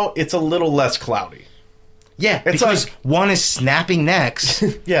film, though, it's a little less cloudy. Yeah, it's because one is snapping necks.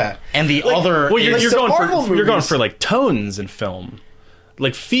 Yeah, and the other. Well, you're going for like tones in film,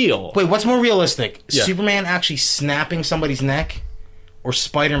 like feel. Wait, what's more realistic? Yeah. Superman actually snapping somebody's neck, or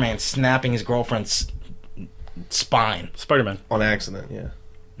Spider-Man snapping his girlfriend's spine? Spider-Man on accident. Yeah.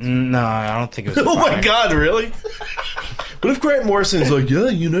 No, I don't think it was. Oh my God! Really? What if Grant Morrison's like, yeah,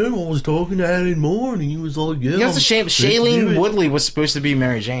 you know, I was talking to Alan Moore, and he was like, yeah. That's a shame. Shailene Woodley was supposed to be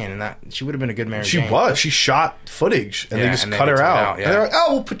Mary Jane, and that she would have been a good Mary Jane. She was. She shot footage, and they just cut her out. Yeah. And they're like,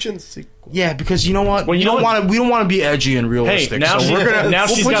 oh, we'll put you in the sequel. Yeah, because you know what? Well, we don't want to be edgy and realistic. Hey, now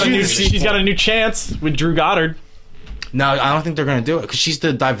she's got a new chance with Drew Goddard. No, I don't think they're gonna do it because she's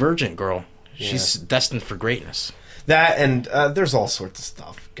the Divergent girl. She's destined for greatness. That and there's all sorts of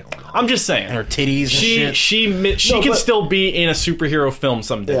stuff going on. I'm just saying, and her titties. She can still be in a superhero film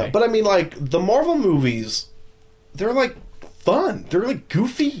someday. Yeah, but I mean, like the Marvel movies, they're like fun. They're like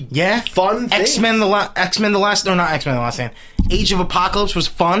goofy. Yeah, fun. X-Men the Last Stand. Age of Apocalypse was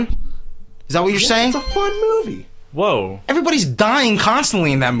fun. Is that what you're saying? It's a fun movie. Whoa! Everybody's dying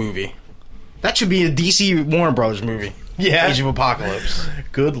constantly in that movie. That should be a DC Warner Brothers movie. Yeah, Age of Apocalypse.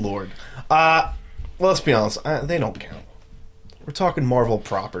 Good Lord. Well, let's be honest. They don't count. We're talking Marvel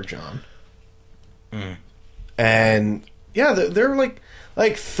proper, John. And yeah, they're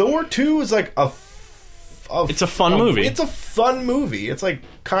like Thor 2 is like it's a fun movie. It's a fun movie. It's like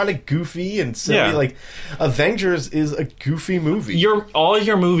kind of goofy and silly. Yeah. Like Avengers is a goofy movie. All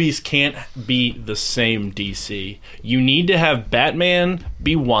your movies can't be the same, DC. You need to have Batman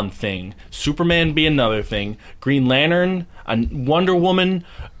be one thing, Superman be another thing, Green Lantern, Wonder Woman.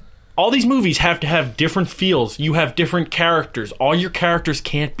 All these movies have to have different feels. You have different characters. All your characters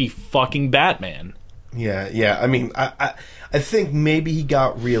can't be fucking Batman. Yeah. I mean, I think maybe he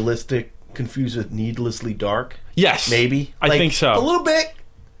got realistic confused with needlessly dark. Yes. Maybe. I think so. A little bit.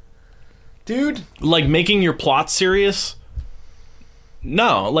 Dude. Like making your plot serious?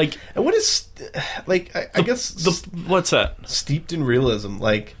 No. Like. And what is... Like, I guess... What's that? Steeped in realism.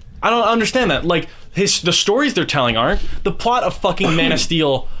 Like... I don't understand that. Like, the stories they're telling aren't. The plot of fucking Man of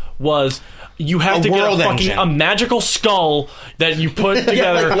Steel was... You have to get world engine. a magical skull that you put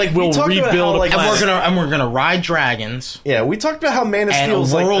together like, we will talked about rebuild how, a like, planet. And we're gonna ride dragons. Yeah, we talked about how Man of And Steel a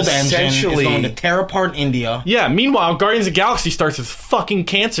is like world engine is essentially. going to tear apart India. Yeah, meanwhile, Guardians of the Galaxy starts with fucking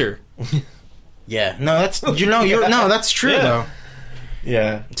cancer. Yeah, no, that's that's true Yeah. though.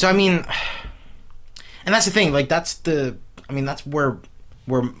 Yeah, So I mean, and that's the thing. Like that's where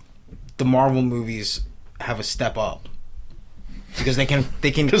the Marvel movies have a step up because they can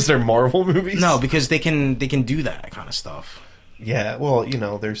because they're Marvel movies. no because they can do that kind of stuff. Yeah, well,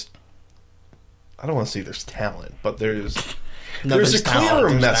 there's. I don't want to say there's talent, but there's No, there's a talent, clearer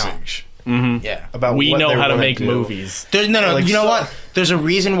there's message Yeah. about We what know they how to wanna make do. movies. There's, no, Like, you know so- what? There's a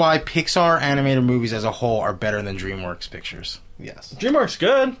reason why Pixar animated movies as a whole are better than DreamWorks pictures. Yes, DreamWorks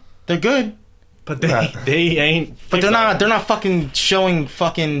good, They're good, but they ain't. but they're not fucking showing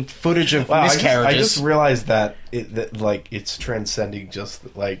fucking footage of wow, miscarriages. I just realized that it's transcending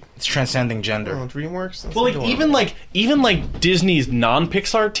just like It's transcending gender. DreamWorks. That's Well, like adorable. even like Disney's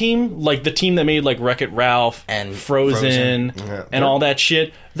non-Pixar team, like the team that made like Wreck-It Ralph And Frozen, Yeah. and all that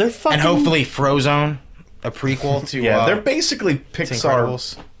shit, they're fucking. And hopefully Frozone, a prequel to yeah, they're basically to Pixar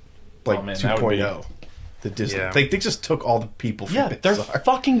Incredibles. like Oh, man, that would 2.0. The Disney, Yeah. they just took all the people from Yeah, they're Pixar.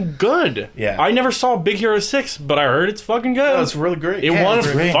 fucking good. Yeah. I never saw Big Hero 6, but I heard it's fucking good. No, it's really great. It Yeah, won a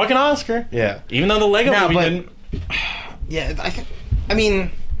it's great. fucking Oscar. Yeah, Even though the Lego No, movie but- didn't. Yeah, I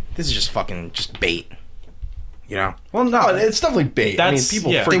mean, this is just bait. You know, Well, no. oh, it's definitely bait. I mean, That's-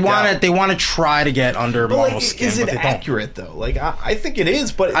 people yeah. freaked out. they want to try to get under But Marvel's like, skin. is it but they don't. accurate though? Like, I think it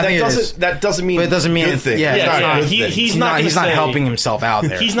is, but I think it that doesn't mean. But it doesn't mean good it's- thing. yeah, It's yeah, not a yeah. good He- thing. he's not gonna He's not say- helping himself out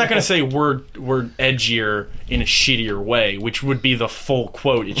there. He's not going to say we're edgier in a shittier way, which would be the full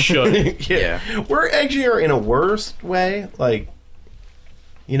quote. It should. yeah. We're edgier in a worse way. Like,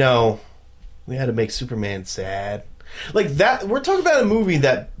 we had to make Superman sad. Like that. We're talking about a movie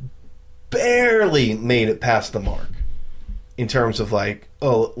that barely made it past the mark in terms of like,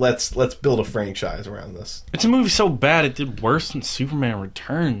 oh, let's build a franchise around this. It's a movie so bad it did worse than Superman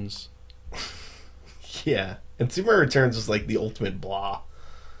Returns. Yeah, and Superman Returns is like the ultimate blah.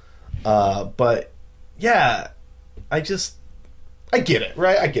 But yeah, I get it,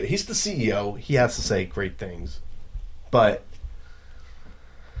 right? I get it. He's the CEO. He has to say great things, but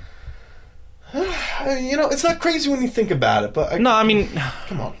it's not crazy when you think about it. But No, I mean,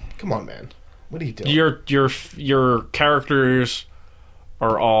 come on, man. What are you doing? your characters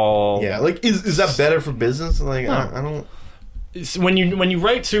are all. Yeah, like is that better for business? Like No. I don't. When you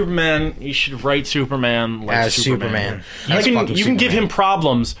write Superman, you should write Superman like As Superman. Superman. You can give him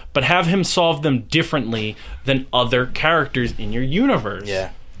problems, but have him solve them differently than other characters in your universe.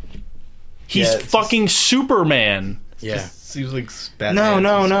 Yeah. He's Yeah, it's fucking Superman. Yeah. Seems like Batman.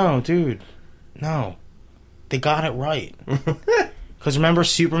 No, dude. No. They got it right. Because remember,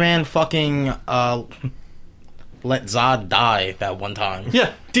 Superman fucking let Zod die that one time.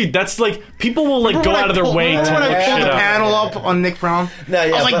 Yeah, dude, that's like people will like go out of their way to Remember when look I pulled shit the up. panel up on Nick Brown? No,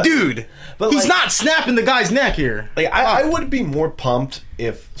 yeah, I was like, but- dude, but he's like- not snapping the guy's neck here. Like I would be more pumped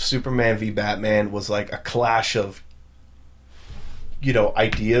if Superman v Batman was like a clash of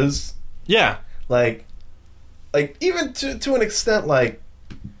ideas. Yeah, Like even to an extent like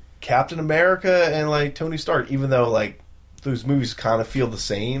Captain America and like Tony Stark, even though like those movies kind of feel the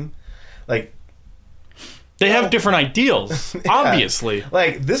same. Like they have different ideals, Yeah. obviously.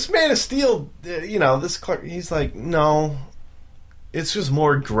 Like this Man of Steel, this Clark, he's like, no, it's just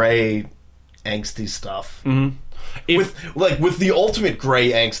more gray, angsty stuff. If With the ultimate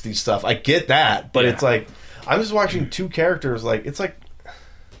gray, angsty stuff, I get that, but Yeah. it's like I'm just watching two characters. Like it's like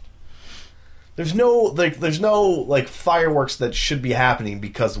there's no fireworks that should be happening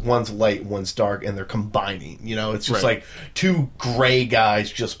because one's light, one's dark, and they're combining. It's just Right. like two gray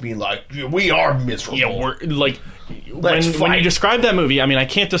guys just being like, we are miserable. yeah, we're like Let's when fight. you describe that movie, I mean, I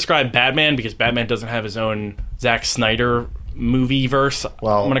can't describe Batman because Batman doesn't have his own Zack Snyder movie verse.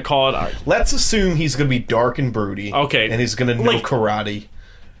 Well, I'm gonna call it. Let's assume he's going to be dark and broody. Okay. And he's going to know Like- karate.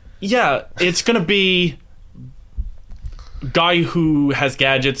 Yeah, it's gonna be guy who has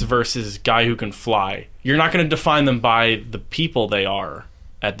gadgets versus guy who can fly. You're not gonna define them by the people they are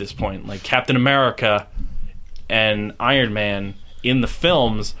at this point. Like Captain America and Iron Man in the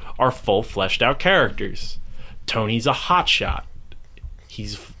films are full fleshed out characters. Tony's a hotshot.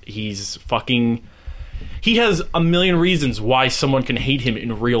 He's fucking. He has a million reasons why someone can hate him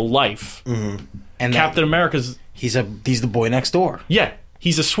in real life. And Captain America's he's the boy next door. yeah,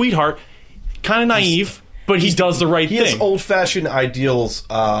 he's a sweetheart, kind of naive, but he does the right He thing. has old-fashioned ideals,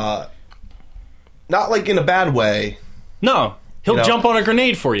 not like in a bad way. No, he'll You know? jump on a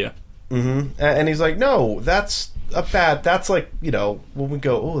grenade for you. And he's like, no, that's a bad. That's like, you know, when we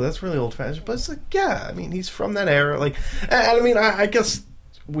go, oh, that's really old fashioned. But it's like, yeah, I mean, he's from that era. Like, and I mean, I guess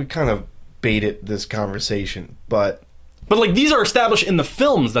we kind of baited this conversation, but like these are established in the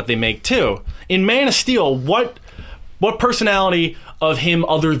films that they make too. In Man of Steel, what personality of him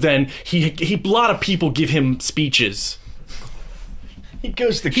other than he a lot of people give him speeches. he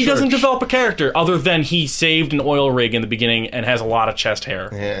goes to He church. doesn't develop a character other than he saved an oil rig in the beginning and has a lot of chest hair.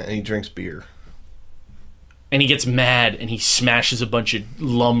 Yeah, and he drinks beer. And he gets mad and he smashes a bunch of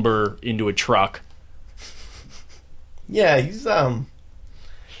lumber into a truck. Yeah, he's and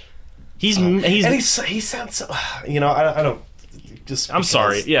he sounds so. You know, I don't. Just I'm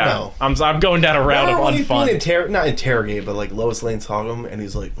sorry. because- Yeah, no. I'm going down a route Remember when of he's unfun. being not interrogated, but like Lois Lane's talking to him, and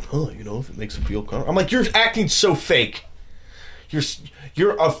he's like, "Oh, you know, if it makes him feel comfortable." I'm like, "You're acting so fake.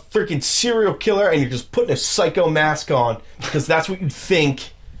 You're a freaking serial killer, and you're just putting a psycho mask on because that's what you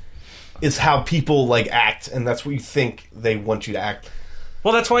think is how people like act, and that's what you think they want you to act."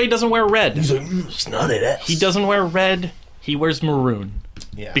 Well, that's why he doesn't wear red. He's like, "It's not it." He doesn't wear red. He wears maroon.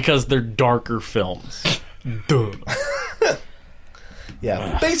 Yeah. Because they're darker films. Duh.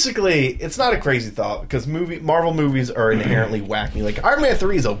 Yeah, basically, it's not a crazy thought because Marvel movies are inherently wacky. Like Iron Man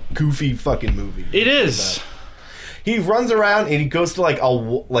 3 is a goofy fucking movie. It is. He runs around and he goes to like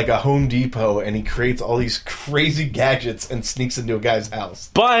a Home Depot and he creates all these crazy gadgets and sneaks into a guy's house.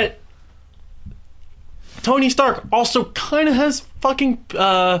 But Tony Stark also kind of has fucking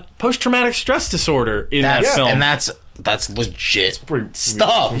post-traumatic stress disorder in that film. And that's legit pretty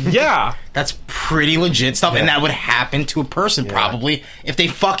stuff. Yeah. That's pretty legit stuff, and that would happen to a person probably if they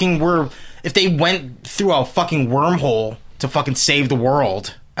went through a fucking wormhole to fucking save the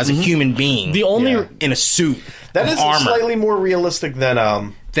world as a human being. The only in a suit That of is armor. slightly more realistic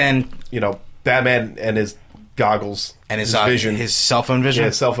than Then you know, Batman and his goggles and his vision, his cell phone vision. yeah,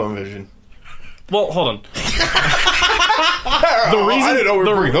 his cell phone vision. Well, hold on. I didn't know we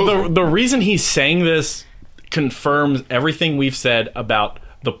were bringing those. The reason he's saying this confirms everything we've said about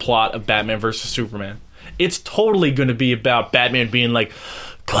the plot of Batman versus Superman. It's totally going to be about Batman being like,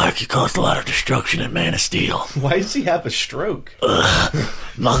 Clark, you caused a lot of destruction in Man of Steel. Why does he have a stroke?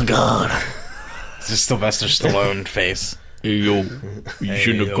 My God. It's just Sylvester Stallone face. Hey, yo, you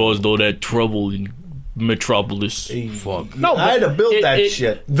shouldn't have caused all that trouble in Metropolis. Fuck. No, I had to build it- that it-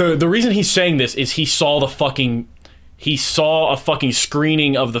 shit. The reason he's saying this is he saw a fucking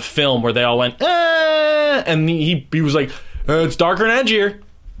screening of the film where they all went, and he was like, it's darker and edgier.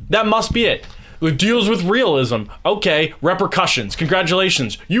 That must be it. It deals with realism. Okay, repercussions.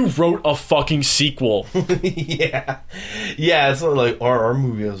 Congratulations. You wrote a fucking sequel. Yeah. It's not like our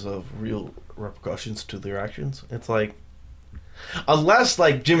movie has real repercussions to their actions. It's like, unless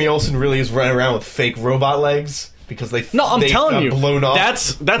like Jimmy Olsen really is running around with fake robot legs because they telling you, blown off.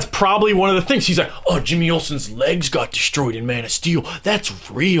 that's probably one of the things. He's like, oh, Jimmy Olsen's legs got destroyed in Man of Steel.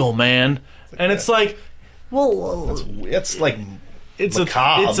 That's real, man. And it's like, well, it's like it's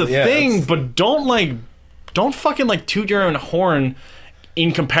macabre. a Yeah, thing, it's- but don't fucking like toot your own horn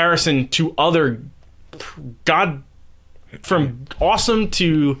in comparison to other from awesome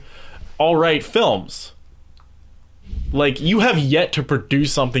to all right films. Like, you have yet to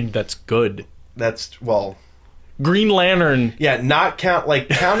produce something that's good. Green Lantern. Yeah, not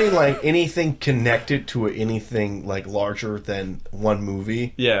counting like anything connected to anything like larger than one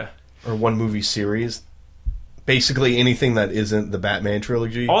movie Yeah. or one movie series. Basically anything that isn't the Batman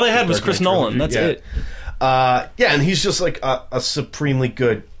trilogy. All they had was Dark Chris Knight Nolan. trilogy. That's Yeah. it. Yeah, and he's just like a supremely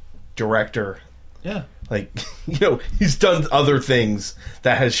good director. Yeah. Like, you know, he's done other things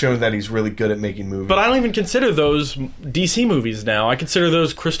that has shown that he's really good at making movies. But I don't even consider those DC movies now. I consider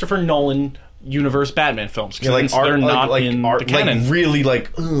those Christopher Nolan universe Batman films. Yeah, like Since art, they're not in art, the canon. like really like,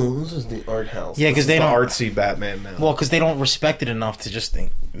 oh, this is the art house. Yeah, 'cause This is they the don't- artsy Batman now. Well, because they don't respect it enough to just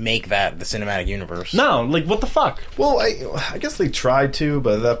make that the cinematic universe. No, like, what the fuck? Well, I guess they tried to,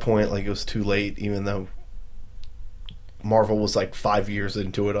 but at that point, like, it was too late. Even though Marvel was like 5 years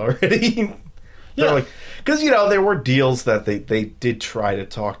into it already. They're Yeah. like, because you know there were deals that they did try to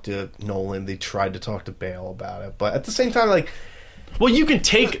talk to Nolan. They tried to talk to Bale about it, but at the same time, like, Well, you can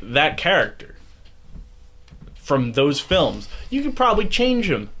take that character from those films. You could probably change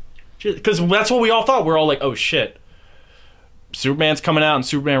him. Because that's what we all thought. We're all like, oh shit. Superman's coming out and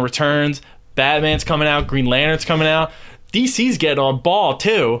Superman Returns. Batman's coming out. Green Lantern's coming out. DC's getting on ball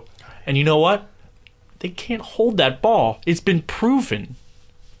too. And you know what? They can't hold that ball. It's been proven.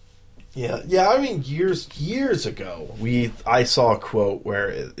 yeah. I mean, years ago, I saw a quote where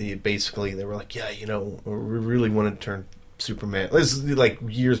it basically they were like, yeah, you know, we really wanted to turn Superman. This is like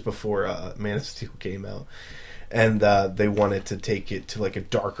years before Man of Steel came out, and they wanted to take it to like a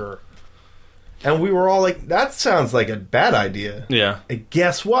darker And we were all like, that sounds like a bad idea. Yeah. And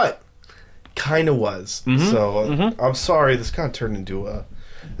guess what? Kind of was. So I'm sorry, this kind of turned into a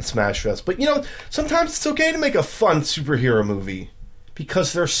Smash Fest. But, sometimes it's okay to make a fun superhero movie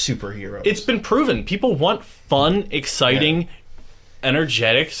because they're superheroes. It's been proven. People want fun, exciting,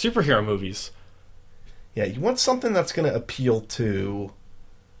 energetic superhero movies. Yeah, you want something that's going to appeal to,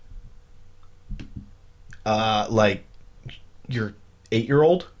 like, your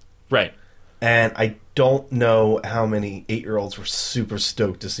 8-year-old. Right. And I don't know how many 8-year-olds were super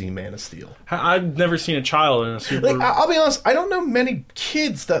stoked to see Man of Steel. I've never seen a child in a super... Like, I'll be honest, I don't know many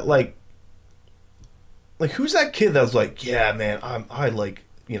kids that, like, who's that kid that's like, yeah, man, I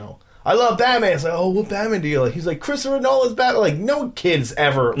love Batman. It's like, oh, what Batman do you like? He's like, Christopher Nolan's Batman. Like, no kids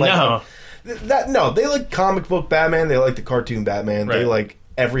ever. Like, no. They like comic book Batman. They like the cartoon Batman. Right. They like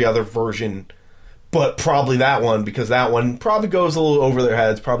every other version, but probably that one, because that one probably goes a little over their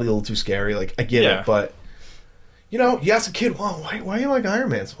heads, probably a little too scary. Like, I get it, but, you ask a kid, well, why do you like Iron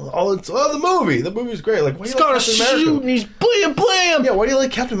Man? Oh, it's the movie. The movie's great. Like, why do you like Captain America? Shoot and he's blam blam. Yeah, why do you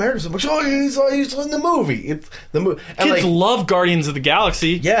like Captain America so much? Oh, he's in the movie. It's the movie. Kids love Guardians of the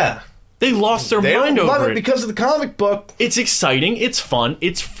Galaxy. Yeah. They lost their mind over it. They love it because of the comic book. It's exciting, it's fun,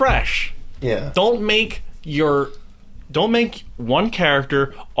 it's fresh. Yeah. Don't make one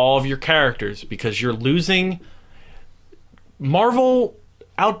character all of your characters, because you're losing. Marvel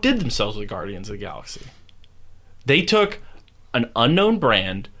outdid themselves with Guardians of the Galaxy. They took an unknown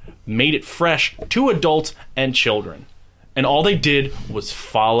brand, made it fresh to adults and children, and all they did was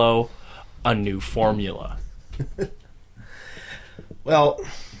follow a new formula. Well,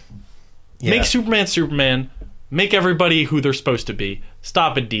 make Superman. Make everybody who they're supposed to be.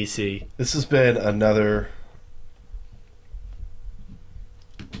 Stop it, DC. This has been another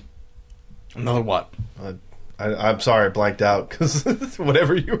what? I'm sorry, I blanked out because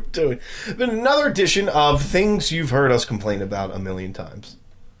whatever you were doing. But another edition of things you've heard us complain about a million times.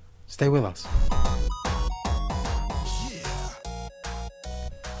 Stay with us.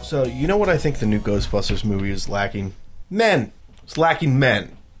 So, you know what I think the new Ghostbusters movie is lacking? Men. It's lacking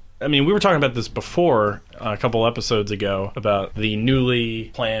men. I mean, we were talking about this before a couple episodes ago about the newly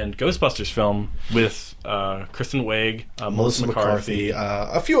planned Ghostbusters film with Kristen Wiig, Melissa McCarthy,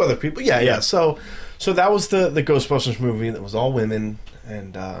 a few other people. Yeah. So that was the Ghostbusters movie that was all women,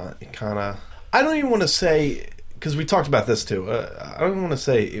 and it kind of... I don't even want to say... Because we talked about this too. I don't even want to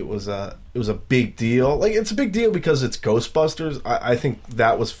say it was a big deal. Like, it's a big deal because it's Ghostbusters. I think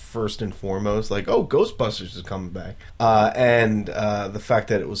that was first and foremost. Like, oh, Ghostbusters is coming back, and the fact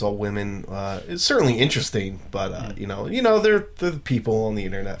that it was all women is certainly interesting. But the people on the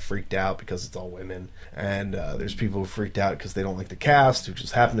internet freaked out because it's all women, and there's people who freaked out because they don't like the cast, who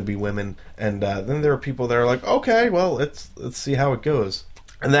just happen to be women, and then there are people that are like, okay, well, let's see how it goes.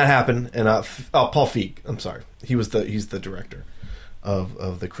 And that happened, and Paul Feig. I'm sorry, he's the director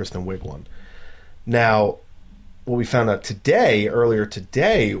of the Kristen Wiig one. Now, what we found out earlier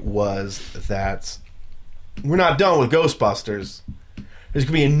today, was that we're not done with Ghostbusters. There's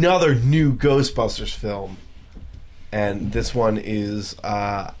gonna be another new Ghostbusters film, and this one is.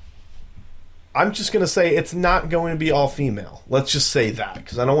 I'm just going to say it's not going to be all female. Let's just say that,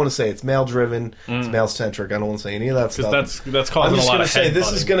 because I don't want to say it's male driven, it's male centric. I don't want to say any of that stuff. That's causing a lot of head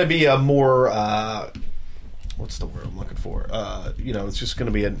this is going to be a more what's the word I'm looking for? It's just going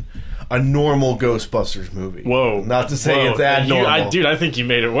to be a normal Ghostbusters movie. Whoa! Not to say it's abnormal. I think you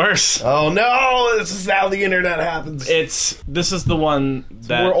made it worse. Oh no! This is how the internet happens. This is the one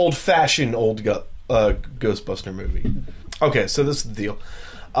that more old fashioned Ghostbuster movie. Okay, so this is the deal.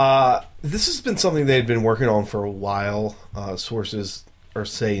 This has been something they'd been working on for a while. Sources are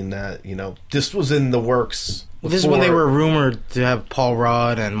saying that, this was in the works. This is when they were rumored to have Paul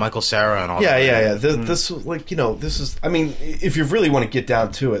Rudd and Michael Cera and all that. Yeah. This was this is, I mean, if you really want to get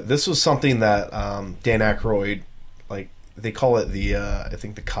down to it, this was something that Dan Aykroyd, they call it I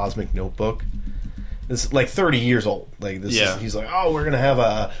think the Cosmic Notebook. It's 30 years old. He's like, oh, we're going to have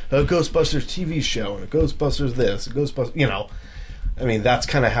a Ghostbusters TV show and a Ghostbusters this, a Ghostbusters, I mean, that's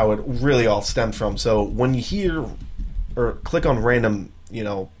kind of how it really all stemmed from. So when you hear or click on random,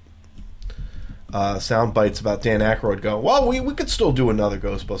 sound bites about Dan Aykroyd going, well, we could still do another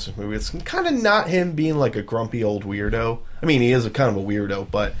Ghostbusters movie. It's kind of not him being like a grumpy old weirdo. I mean, he is a kind of a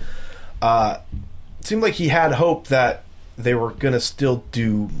weirdo, but it seemed like he had hope that they were going to still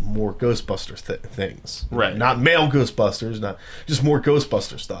do more Ghostbusters things. Right. Not male Ghostbusters, not just more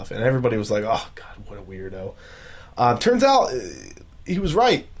Ghostbuster stuff. And everybody was like, oh, God, what a weirdo. Turns out he was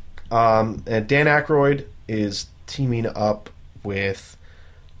right. And Dan Aykroyd is teaming up with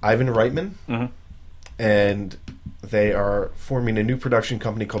Ivan Reitman, mm-hmm. and they are forming a new production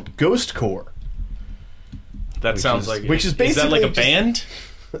company called Ghost Corps. That sounds like which is that like a basically band?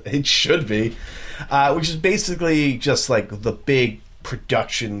 It should be, which is basically just like the big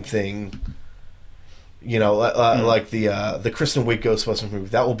production thing. You know, like the Kristen Wiig Ghostbusters movie.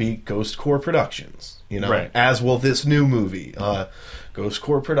 That will be Ghost Core Productions. You know, Right. as will this new movie, Ghost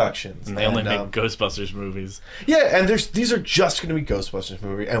Core Productions. And they only make Ghostbusters movies. Yeah, and these are just going to be Ghostbusters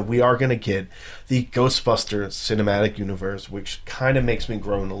movie, and we are going to get the Ghostbusters cinematic universe, which kind of makes me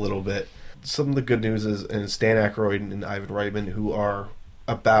groan a little bit. Some of the good news is, and Stan Aykroyd and Ivan Reitman, who are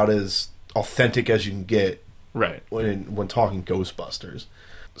about as authentic as you can get, Right. when talking Ghostbusters.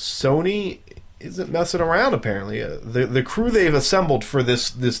 Sony isn't messing around, apparently. The crew they've assembled for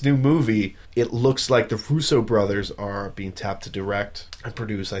this new movie, it looks like the Russo brothers are being tapped to direct and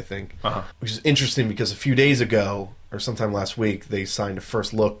produce, I think. Uh-huh. Which is interesting because a few days ago, or sometime last week, they signed a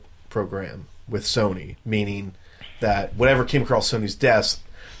first look program with Sony, meaning that whatever came across Sony's desk,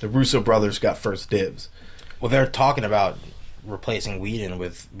 the Russo brothers got first dibs. Well, they're talking about replacing Whedon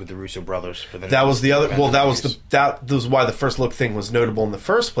with the Russo brothers for the. That was the other. Well, that movies. was why the first look thing was notable in the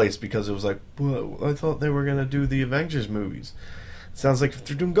first place, because it was like, well, I thought they were going to do the Avengers movies. It sounds like if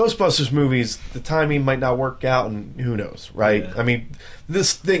they're doing Ghostbusters movies, the timing might not work out, and who knows, right? Yeah. I mean,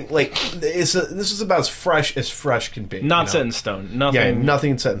 this thing, like, this is about as fresh can be. Not you know? set in stone. Nothing. Yeah,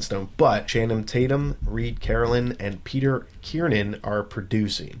 nothing set in stone. But Channing Tatum, Reed Carolyn, and Peter Kiernan are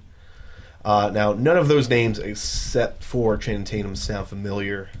producing. Now, none of those names except for Channing Tatum sound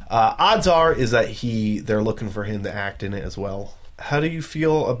familiar. Odds are is that they're looking for him to act in it as well. How do you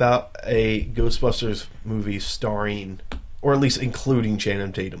feel about a Ghostbusters movie starring, or at least including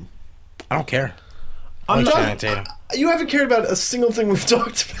Channing Tatum? I don't care. I'm like not- Channing Tatum. You haven't cared about a single thing we've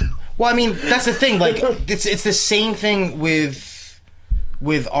talked about. Well, I mean, that's the thing. Like, it's the same thing with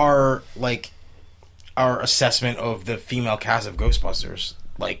our assessment of the female cast of Ghostbusters.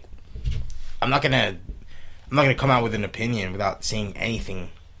 Like, I'm not gonna come out with an opinion without seeing anything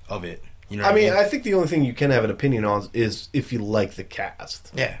of it. You know what I mean, I think the only thing you can have an opinion on is if you like the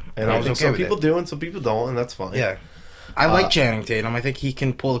cast. yeah, And I think some people do and some people don't, and that's fine. Yeah, I like Channing Tatum. I think he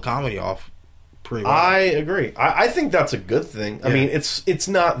can pull the comedy off pretty well. I agree. I think that's a good thing. I Yeah. mean, it's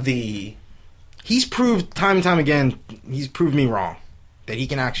not the... He's proved time and time again. He's proved me wrong that he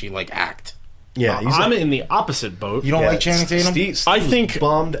can actually act. Yeah, he's I'm in the opposite boat. You don't like Channing Tatum? Steve I was think-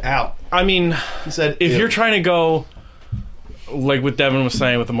 bummed out. I mean, He said, if "Ew." you're trying to go, like what Devin was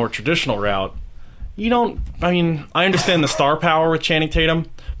saying, with a more traditional route, you don't. I mean, I understand the star power with Channing Tatum,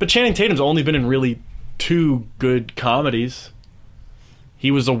 but Channing Tatum's only been in really 2 good comedies. He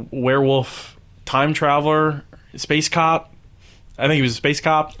was a werewolf, time traveler, space cop. I think he was a space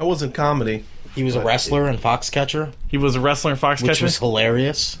cop. It wasn't comedy. He was a wrestler in Foxcatcher, He was a wrestler in which was Foxcatcher.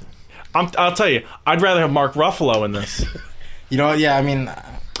 hilarious. I'll tell you, I'd rather have Mark Ruffalo in this. You know, yeah. I mean,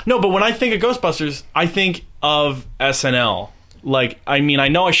 No, but when I think of Ghostbusters, I think of SNL. Like, I mean, I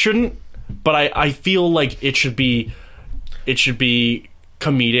know I shouldn't, but I feel like it should be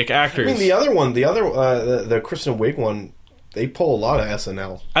comedic actors. I mean, the Kristen Wiig one, they pull a lot of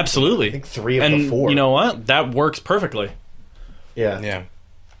SNL. Absolutely. I think 3 of and the 4. you know what? That works perfectly. Yeah. yeah.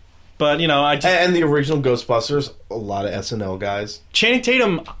 But, you know, I just... And the original Ghostbusters, a lot of SNL guys. Channing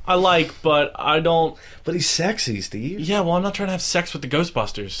Tatum, I like, but I don't... But he's sexy, Steve. Yeah, well, I'm not trying to have sex with the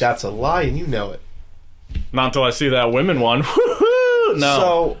Ghostbusters. That's a lie, and you know it. Not until I see that women one. Woo-hoo! No.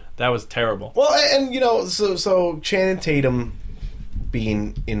 So, that was terrible. well, and, you know, so Channing Tatum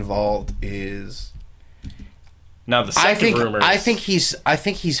being involved is... Now, the second rumors... I think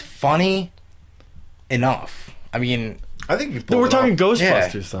he's funny enough. I mean, I think you No, pulled we're it talking off.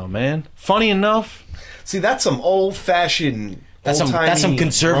 Ghostbusters, though, man. Funny enough. See, that's some old-fashioned... that's some old-timey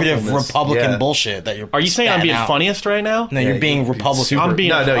conservative grumpiness. Republican Yeah. bullshit that you're. Are you saying I'm spatting being out. funniest right now? No, you're Yeah, being you're Republican. super- I'm being-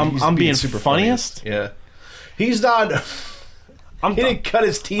 No, he's I'm being super funniest? Yeah. He's not... I'm, He didn't cut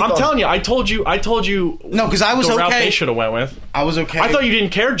his teeth I'm on- telling you, I told you No, because I was the route okay. they should have went with. I was okay. I thought you didn't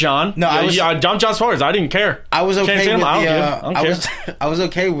care, John. No, I was- John Suarez. I didn't care. I was okay Channing with Tatum, the. I don't care. I was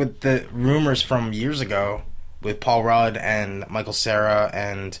okay with the rumors from years ago with Paul Rudd and Michael Cera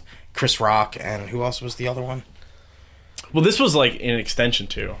and Chris Rock and who else was the other one? Well, this was like an extension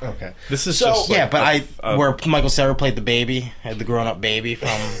too. Okay. This is So- just like Yeah, but a- where Michael Cera played the baby, the grown-up baby from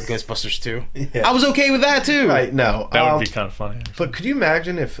Ghostbusters 2. Yeah. I was okay with that too. Right, no. that would be kind of funny. But could you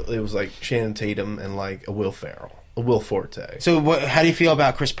imagine if it was like Channing Tatum and like a Will Ferrell? A Will Forte? So, how do you feel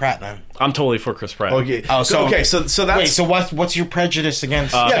about Chris Pratt then? I'm totally for Chris Pratt. Okay. Oh, so- okay, so that's... Wait, so what's your prejudice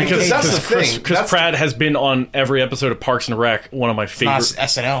against? Yeah, Channing because Tatum? that's the Chris, thing. Chris That's- Pratt has been on every episode of Parks and Rec. One of my It's not favorite.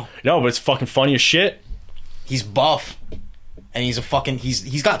 SNL. No, but it's fucking funny as shit. He's buff, and he's a fucking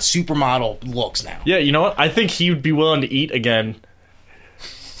he's got supermodel looks now. Yeah, you know what? I think he would be willing to eat again.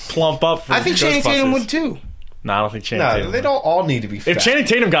 Plump up for I think Channing Ghostbusters. Tatum would too. No, I don't think Channing No, Tatum. they don't all need to be fat. If Channing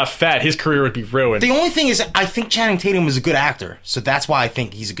Tatum got fat, his career would be ruined. The only thing is, I think Channing Tatum is a good actor, so that's why I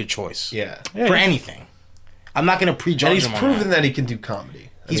think he's a good choice. Yeah. For anything. I'm not going to prejudge And he's him on proven that. that he can do comedy.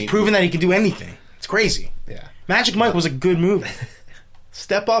 He's proven that he can do anything. It's crazy. Yeah. Magic Mike was a good movie.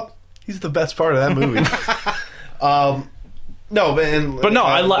 Step Up, he's the best part of that movie. No, But no,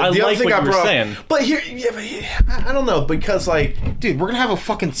 I like what you were saying. But I don't know, because, like... Dude, we're going to have a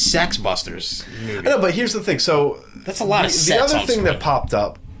fucking Sex Busters movie. No, but here's the thing. So... That's a lot of The sex other on thing screen. that popped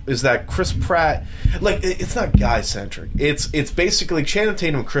up is that Chris Pratt... Like, it's not guy-centric. It's basically Channing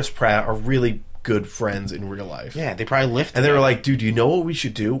Tatum and Chris Pratt are really good friends in real life. Yeah, they probably lifted. And they were like, dude, you know what we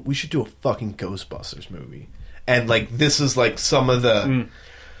should do? We should do a fucking Ghostbusters movie. And, like, this is, like, some of the...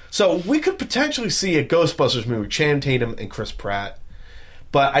 So, we could potentially see a Ghostbusters movie, Channing Tatum and Chris Pratt.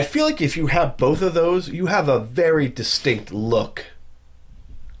 But I feel like if you have both of those, you have a very distinct look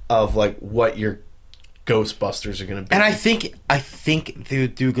of, like, what your Ghostbusters are going to be. And I think they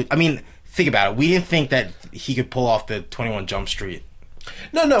would do good. I mean, think about it. We didn't think that he could pull off the 21 Jump Street.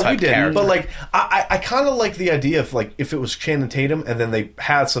 No, we type didn't. character. But, like, I kind of like the idea of, like, if it was Channing Tatum and then they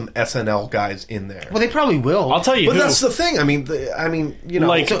had some SNL guys in there. Well, they probably will. I'll tell you But who. that's the thing. I mean, you know.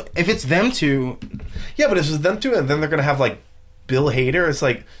 Like- So if it's them two, yeah, but if it's them two and then they're going to have, like, Bill Hader. It's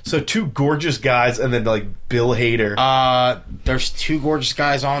like, so two gorgeous guys and then, like, Bill Hader. there's two gorgeous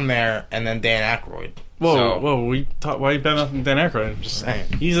guys on there, and then Dan Aykroyd. Whoa, So- we talk. Why you bet on Dan Aykroyd? Just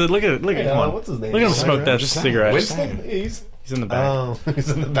saying. He's a look at come on. what's his name? Look at him smoke that Just saying. cigarette. Winston? He's He's in the back. Oh,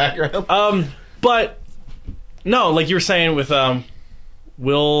 he's in the background. But no, like you were saying with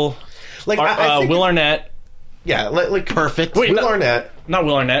Will, Like, I think Will if- Arnett. Yeah, like Perfect. Wait, Will no, Arnett. not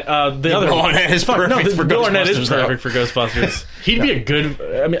Will Arnett. The other Will one. Arnett is Fuck, perfect for Will Arnett is Ghostbusters, though. perfect for Ghostbusters. He'd be a good.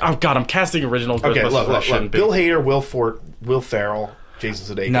 I mean, oh god, I'm casting original Ghostbusters. Okay, look. Russian, Bill Hader, Will Ferrell,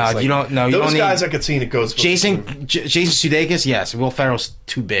 Jason Sudeikis. No, like, you don't- no, you those don't guys need- I could see in a Ghostbusters movie. Jason Sudeikis, yes. Will Ferrell's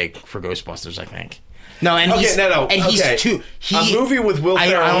too big for Ghostbusters, I think. No, and Okay, he's no, and he's okay. too. A movie with Will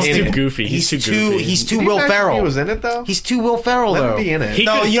Ferrell I don't in think- it. Too goofy. He's too goofy. He's too Did you Will imagine Ferrell. He was in it though. He's too Will Ferrell Let though. him be in it. He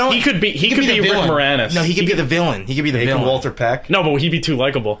No, could, you know he could be. He could be the Rick villain. Moranis. No, he could be the villain. He could be the Taking villain. Walter Peck. No, but he'd be too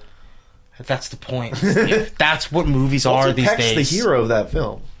likable. That's the point. That's what movies are Walter these Peck's days. the hero of that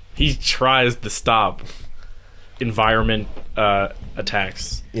film. He tries to stop environment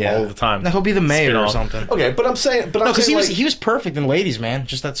attacks Yeah. all the time. No, he'll be the mayor or Spin-off. something. Okay, but I'm saying, No, because like, he was perfect in Ladies, man.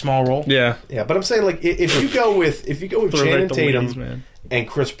 Just that small role. Yeah. yeah, but I'm saying like if you go with Throw Channing back the Tatum ladies, man. and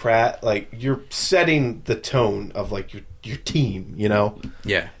Chris Pratt, like you're setting the tone of like your team, you know.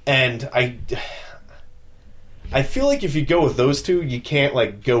 Yeah. And I feel like if you go with those two, you can't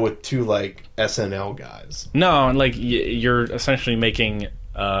like go with two like SNL guys No, like you're essentially making.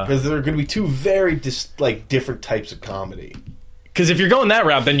 because they're going to be two very different types of comedy. Because if you're going that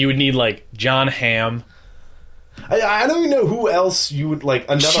route, then you would need like John Hamm. I don't even know who else you would like.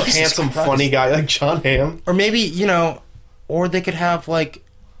 Another Jesus handsome, Christ. funny guy like John Hamm. Or maybe, or they could have like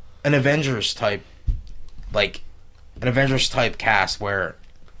an Avengers type cast where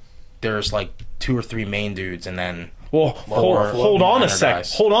there's like 2 or 3 main dudes and then Well, hold on a minor sec.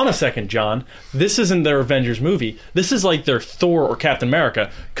 guys. Hold on a second, John. This isn't their Avengers movie. This is like their Thor or Captain America.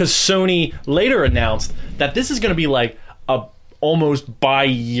 Because Sony later announced that this is going to be like a almost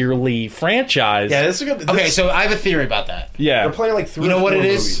bi-yearly franchise. Yeah, this is good. Okay, so I have a theory about that. Yeah. they're playing like 3 You know or what 4 it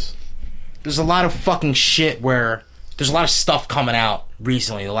is? movies. There's a lot of fucking shit where there's a lot of stuff coming out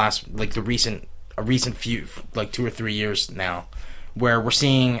recently, a recent few, like 2 or 3 years now, where we're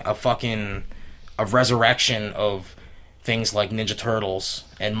seeing a resurrection of things like Ninja Turtles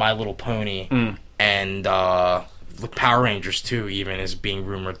and My Little Pony and Power Rangers too, even is being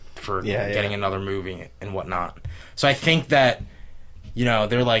rumored for getting another movie and whatnot. So I think that,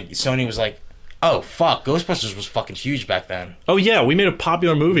 they're like, Sony was like, oh fuck, Ghostbusters was fucking huge back then. Oh yeah, we made a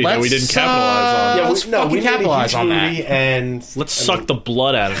popular movie that we didn't capitalize on. Yeah, Let's we fucking made a capitalize huge on that. movie and Let's suck the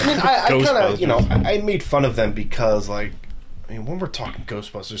blood out of it. I kind Ghostbusters. of, I made fun of them because, like, when we're talking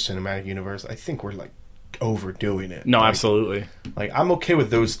Ghostbusters cinematic universe, I think we're like overdoing it. No, Like, absolutely. Like, I'm okay with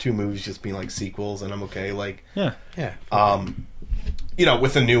those 2 movies just being like sequels, and I'm okay, like, Yeah. Yeah.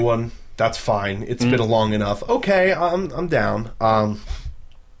 with a new one, that's fine. It's been long enough. Okay, I'm down.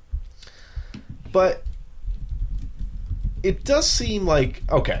 But it does seem like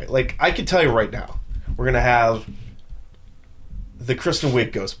okay. Like I can tell you right now, we're gonna have the Kristen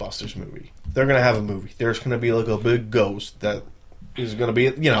Wiig Ghostbusters movie. They're gonna have a movie. There's gonna be like a big ghost that is going to be,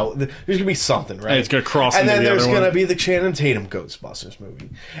 there's going to be something, right? And it's going to cross and into then the there's other going to one. be the Channing Tatum Ghostbusters movie.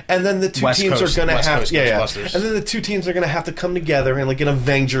 And then the two West teams Coast- are going to West have Coast yeah. Ghostbusters. And then the two teams are going to have to come together in like an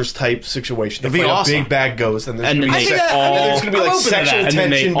Avengers type situation. It'd be fight a awesome. big bad ghost, and there's And going to then be they and all- then there's going to be I'm like open to sexual that. And then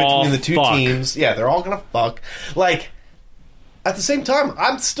they tension all between the two fuck. teams. Yeah, they're all going to fuck. Like, at the same time,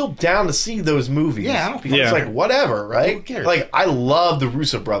 I'm still down to see those movies. Yeah, I don't because Yeah. it's like whatever, right? Who cares? Like, I love the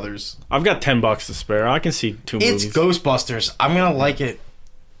Russo brothers. I've got $10 to spare. I can see two It's movies. Ghostbusters. I'm gonna like it.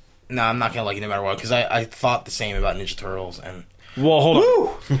 No, I'm not gonna like it no matter what because I thought the same about Ninja Turtles and Well, hold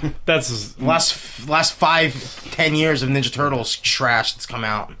on. That's last 5-10 years of Ninja Turtles trash that's come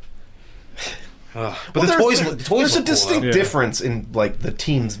out. Ugh. But the toys there's look a cool, though. distinct Yeah. difference in like the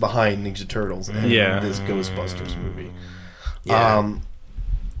teams behind Ninja Turtles and Yeah. this Ghostbusters movie. Yeah.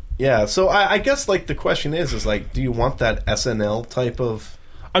 Yeah, so I guess like the question is like, do you want that SNL type of?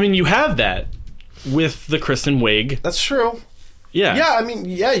 I mean, you have that with the Kristen Wiig. That's true. Yeah. Yeah, I mean,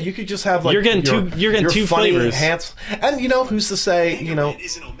 yeah, you could just have like You're getting your two funny flavors. and who's to say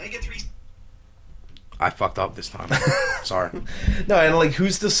is an omega-3. I fucked up this time. Sorry. no, and like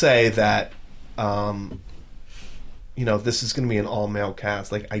who's to say that this is going to be an all male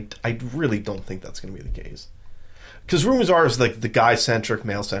cast? Like I really don't think that's going to be the case. Because rumors are is like the guy-centric,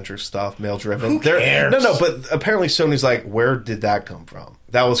 male-centric stuff, male-driven. Who cares? No, but apparently Sony's like, where did that come from?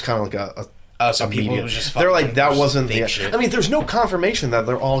 That was kind of like So people media. was just They're like, fucking that wasn't fake the. shit. I mean, there's no confirmation that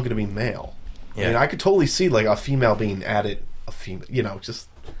they're all going to be male. Yeah. I mean, I could totally see like a female being added, a female, just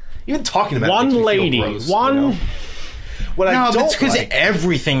even talking about it One makes me feel lady. gross, One. What I No, don't it's because like,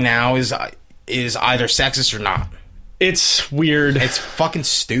 everything now is either sexist or not. It's weird. It's fucking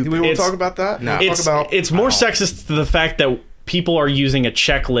stupid. do we want to it's- talk about that? No. Talk It's about it's more sexist to the fact that people are using a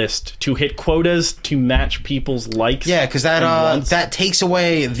checklist to hit quotas to match people's likes. Yeah, because and that wants. that takes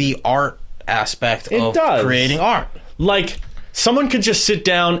away the art aspect It of does. creating art. Like, someone could just sit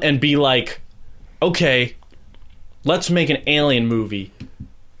down and be like, okay, let's make an alien movie.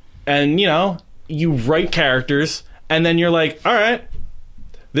 And, you write characters, and then you're like, all right,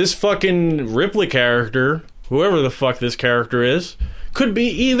 this fucking Ripley character, whoever the fuck this character is, could be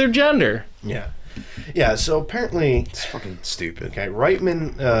either gender. yeah. So apparently, It's fucking stupid. okay,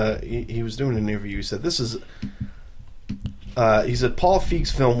 Reitman, he was doing an interview. He said this is. He said Paul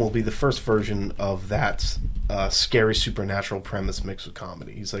Feig's film will be the first version of that scary supernatural premise mixed with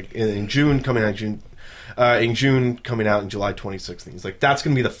comedy. He's like in June coming out in June coming out in July 2016. He's like that's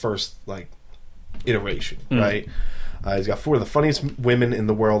going to be the first like iteration, right? He's got 4 of the funniest women in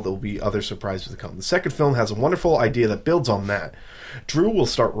the world. There will be other surprises to come. The second film has a wonderful idea that builds on that. Drew will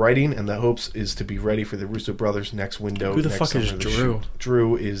start writing, and the hopes is to be ready for the Russo brothers' next window. Who the next fuck is summer to Drew? shoot.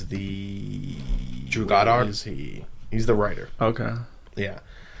 Drew is the Drew Goddard? Where is he? He's the writer. Okay. Yeah.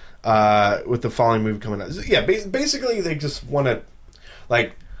 With the following movie coming out. Yeah, basically they just want to,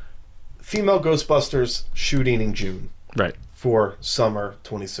 like, female Ghostbusters shooting in June Right. for summer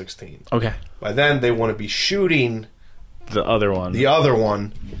 2016. Okay. By then, they want to be shooting The other one. the other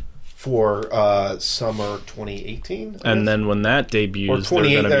one for summer 2018. I And guess? then when that Or debuts, they're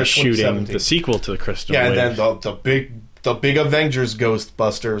 28 going to or be shooting 2017. the sequel to the Kristen yeah, and Wiig. then the big Avengers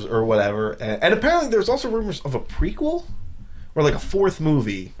Ghostbusters or whatever. And apparently there's also rumors of a prequel or like a 4th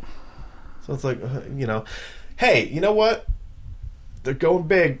movie. So it's like, hey, you know what? They're going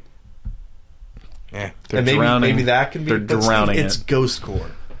big. Yeah. They're and maybe drowning. maybe that can be They're but Steve, drowning it's it. Ghost Core.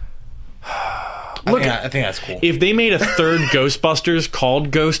 I think that's cool. If they made a third Ghostbusters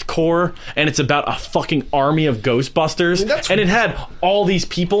called Ghost Corps, and it's about a fucking army of Ghostbusters, that's- and it had all these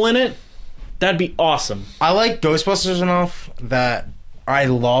people in it, that'd be awesome. I like Ghostbusters enough that I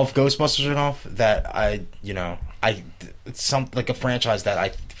love Ghostbusters enough that it's something like a franchise that I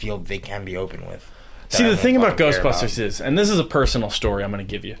feel they can be open with. that See, I the won't thing about fucking care Ghostbusters is, and this is a personal story I'm going to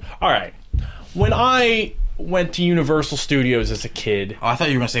give you. All right. When I went to Universal Studios as a kid, Oh, I thought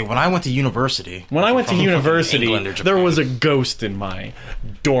you were going to say when I went to university. when I went to From fucking university, England or there Japan. was a ghost in my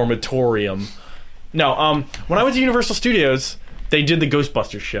dormitorium. No, when I went to Universal Studios, they did the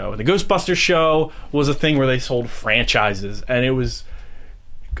Ghostbusters show. The Ghostbusters show was a thing where they sold franchises, and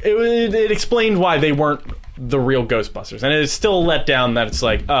it explained why they weren't the real Ghostbusters. And it's still a letdown that it's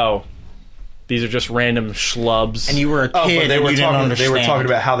like, oh, these are just random schlubs. And you were a kid Oh, but they and were you didn't talking. understand. They were talking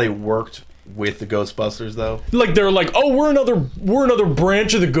about how they worked with the Ghostbusters, though. like they're like, oh, we're another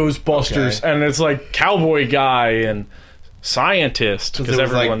branch of the Ghostbusters, Okay. and it's like cowboy guy and scientist because It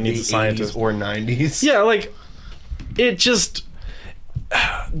was everyone like needs a the scientist. 80s or 90s. Yeah, like it just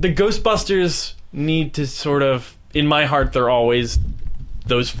the Ghostbusters need to sort of, in my heart, they're always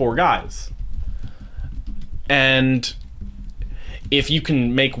those 4 guys, and if you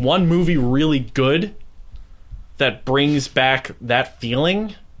can make one movie really good, that brings back that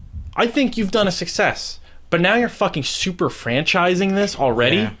feeling, I think you've done a success. But now you're fucking super franchising this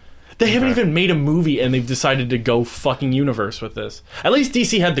already. Yeah. They haven't even made a movie and they've decided to go fucking universe with this. At least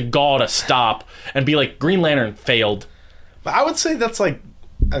DC had the gall to stop and be like, Green Lantern failed. But I would say that's like,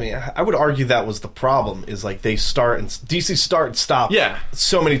 I mean, I would argue that was the problem, is like they start and DC start and stop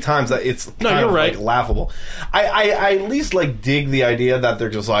so many times that it's kind of like laughable. I at least like dig the idea that they're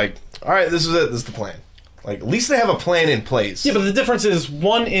just like, all right, this is it, this is the plan. Like, at least they have a plan in place. Yeah, but the difference is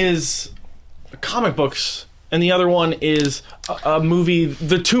one is comic books and the other one is a movie,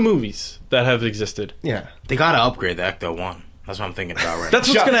 the two movies that have existed. Yeah. They gotta upgrade the Ecto One. That's what I'm thinking about right now. That's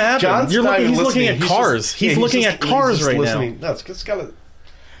what's going to happen. He's looking at cars. He's looking at cars right now. No, it's gotta...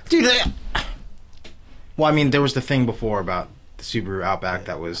 Dude, well, I mean, there was the thing before about the Subaru Outback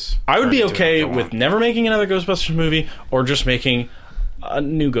that was... I would be okay with never making another Ghostbusters movie or just making a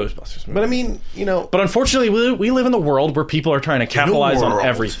new Ghostbusters movie. But I mean, you know... But unfortunately, we live in the world where people are trying to capitalize on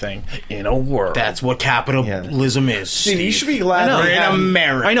everything. In a world. That's what capitalism is, Steve. You should be glad we're in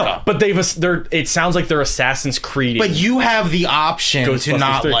America. I know, but it sounds like they're Assassin's Creed. But you have the option to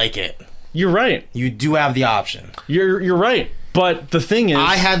not 3. like it. You're right. You do have the option. You're right. But the thing is...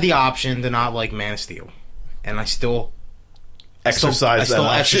 I had the option to not like Man of Steel. And I still... exercise that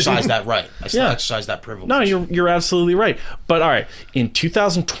right. I still exercise that privilege. No, you're absolutely right. But all right, in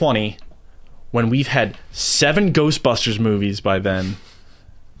 2020, when we've had 7 Ghostbusters movies by then,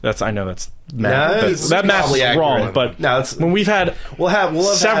 that math. That math is wrong. But when we've had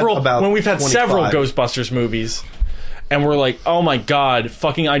several Ghostbusters movies, and we're like, oh my god,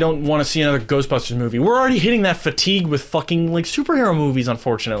 fucking, I don't want to see another Ghostbusters movie. We're already hitting that fatigue with fucking like superhero movies.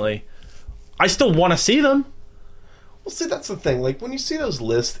 Unfortunately, I still want to see them. Well, see, that's the thing. Like, when you see those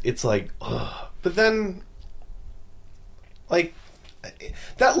lists, it's like, ugh. But then, like,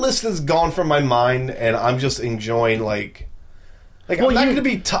 that list is gone from my mind, and I'm just enjoying, like well, I'm not going to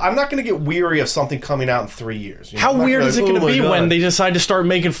be. I'm not going to get weary of something coming out in 3 years. You know? How weird is it going to be when they decide to start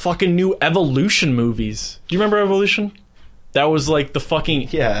making fucking new Evolution movies? Do you remember Evolution? That was like the fucking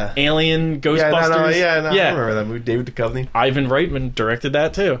alien Ghostbusters. I remember that movie. David Duchovny. Ivan Reitman directed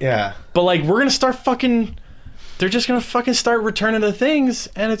that too. Yeah. But like, we're going to start fucking... They're just going to fucking start returning to things,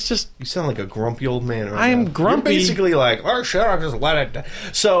 and it's just... You sound like a grumpy old man right now. I am grumpy. You're basically like, oh shit, I'll just let it die.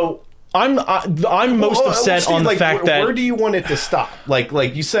 So... I'm most upset on the fact that... Where do you want it to stop? Like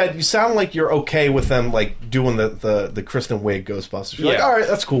you said, you sound like you're okay with them like doing the Kristen Wiig Ghostbusters. You're like, all right,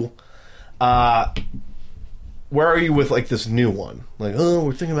 that's cool. Where are you with like this new one? Like, oh,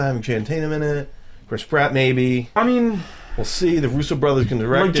 we're thinking about having Channing Tatum in it. Chris Pratt, maybe. I mean... We'll see. The Russo brothers can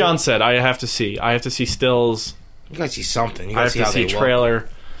direct it. Like John said, I have to see stills. You gotta see something. You gotta see how they look. Trailer.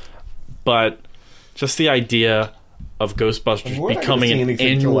 But just the idea of Ghostbusters becoming an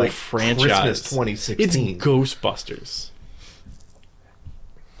annual franchise. Christmas 2016. It's Ghostbusters.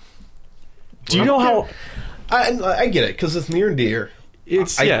 Do you know how... I get it, because it's near and dear.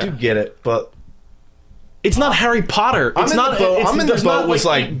 I do get it, but... It's not Harry Potter. I'm in the boat was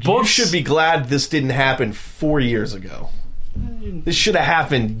like, you should be glad this didn't happen 4 years ago. This should have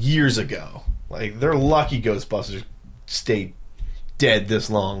happened years ago. Like, they're lucky Ghostbusters stayed dead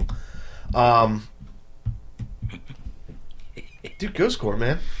this long. Dude, Ghost Corps,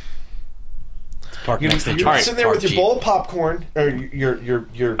 man. You're sitting there with your bowl of popcorn, or your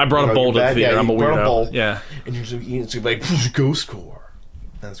I brought a bowl to the theater. I'm a weirdo. Yeah. And you're just eating. It's going to be like, Ghost Corps.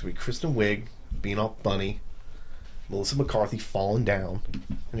 And it's going to be Kristen Wiig being all funny, Melissa McCarthy falling down,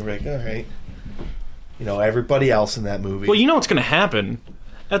 and you're like, all right. You know, everybody else in that movie. Well, you know what's going to happen.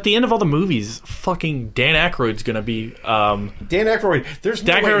 At the end of all the movies, fucking Dan Aykroyd's going to be... Dan Aykroyd, there's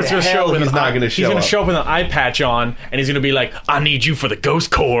no way in hell he's not going to show up. He's going to show up with an eye patch on, and he's going to be like, I need you for the Ghost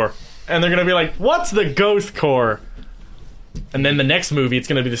Corps. And they're going to be like, what's the Ghost Corps? And then the next movie, it's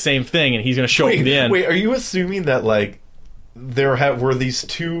going to be the same thing, and he's going to show up at the end. Wait, are you assuming that, like, there were these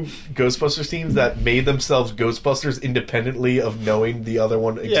two Ghostbusters teams that made themselves Ghostbusters independently of knowing the other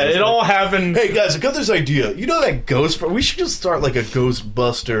one existed? Yeah, it all happened... Hey, guys, I got this idea. You know that Ghost... We should just start, like, a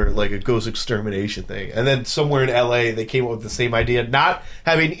Ghostbuster, like, a Ghost Extermination thing. And then somewhere in L.A., they came up with the same idea, not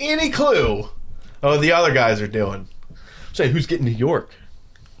having any clue of what the other guys are doing. Say, who's getting New York?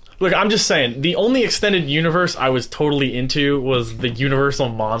 Look, I'm just saying, the only extended universe I was totally into was the Universal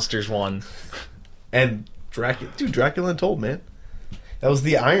Monsters one. And... Dracula Untold, man. That was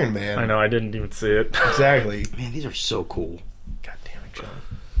the Iron Man. I know, I didn't even see it. Exactly. Man, these are so cool. God damn it, John.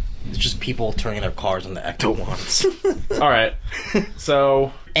 It's just people turning their cars into Ecto-Ones. Alright.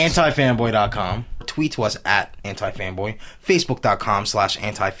 So... Antifanboy.com. tweet to us at AntiFanboy,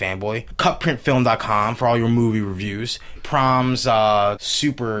 Facebook.com/AntiFanboy, CutPrintFilm.com for all your movie reviews, Prom's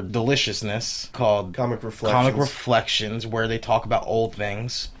super deliciousness called Comic Reflections, where they talk about old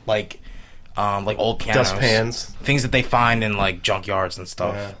things like old pianos, dustpans, things that they find in like junkyards and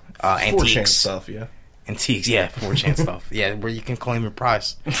stuff, antiques 4chan stuff, yeah. Antiques, yeah, 4chan stuff, yeah, where you can claim your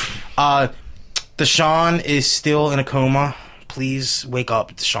prize. Deshaun is still in a coma. Please wake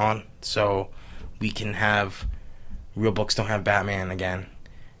up, Deshaun, so we can have Real Books Don't Have Batman again.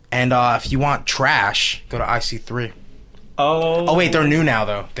 And if you want trash, go to IC3. Oh wait, they're new now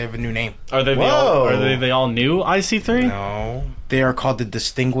though. They have a new name. Are they the all new IC3? No, they are called the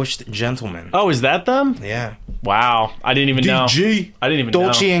Distinguished Gentlemen. Oh, is that them? Yeah. Wow, I didn't even know. DG. I didn't even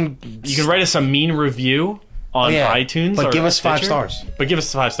Dolce know. and You can write us a mean review on iTunes, but or give us 5 Stitcher. stars. But give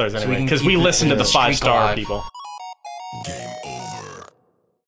us 5 stars anyway, can because keep we it listen to the streak 5-star alive. people. Game over.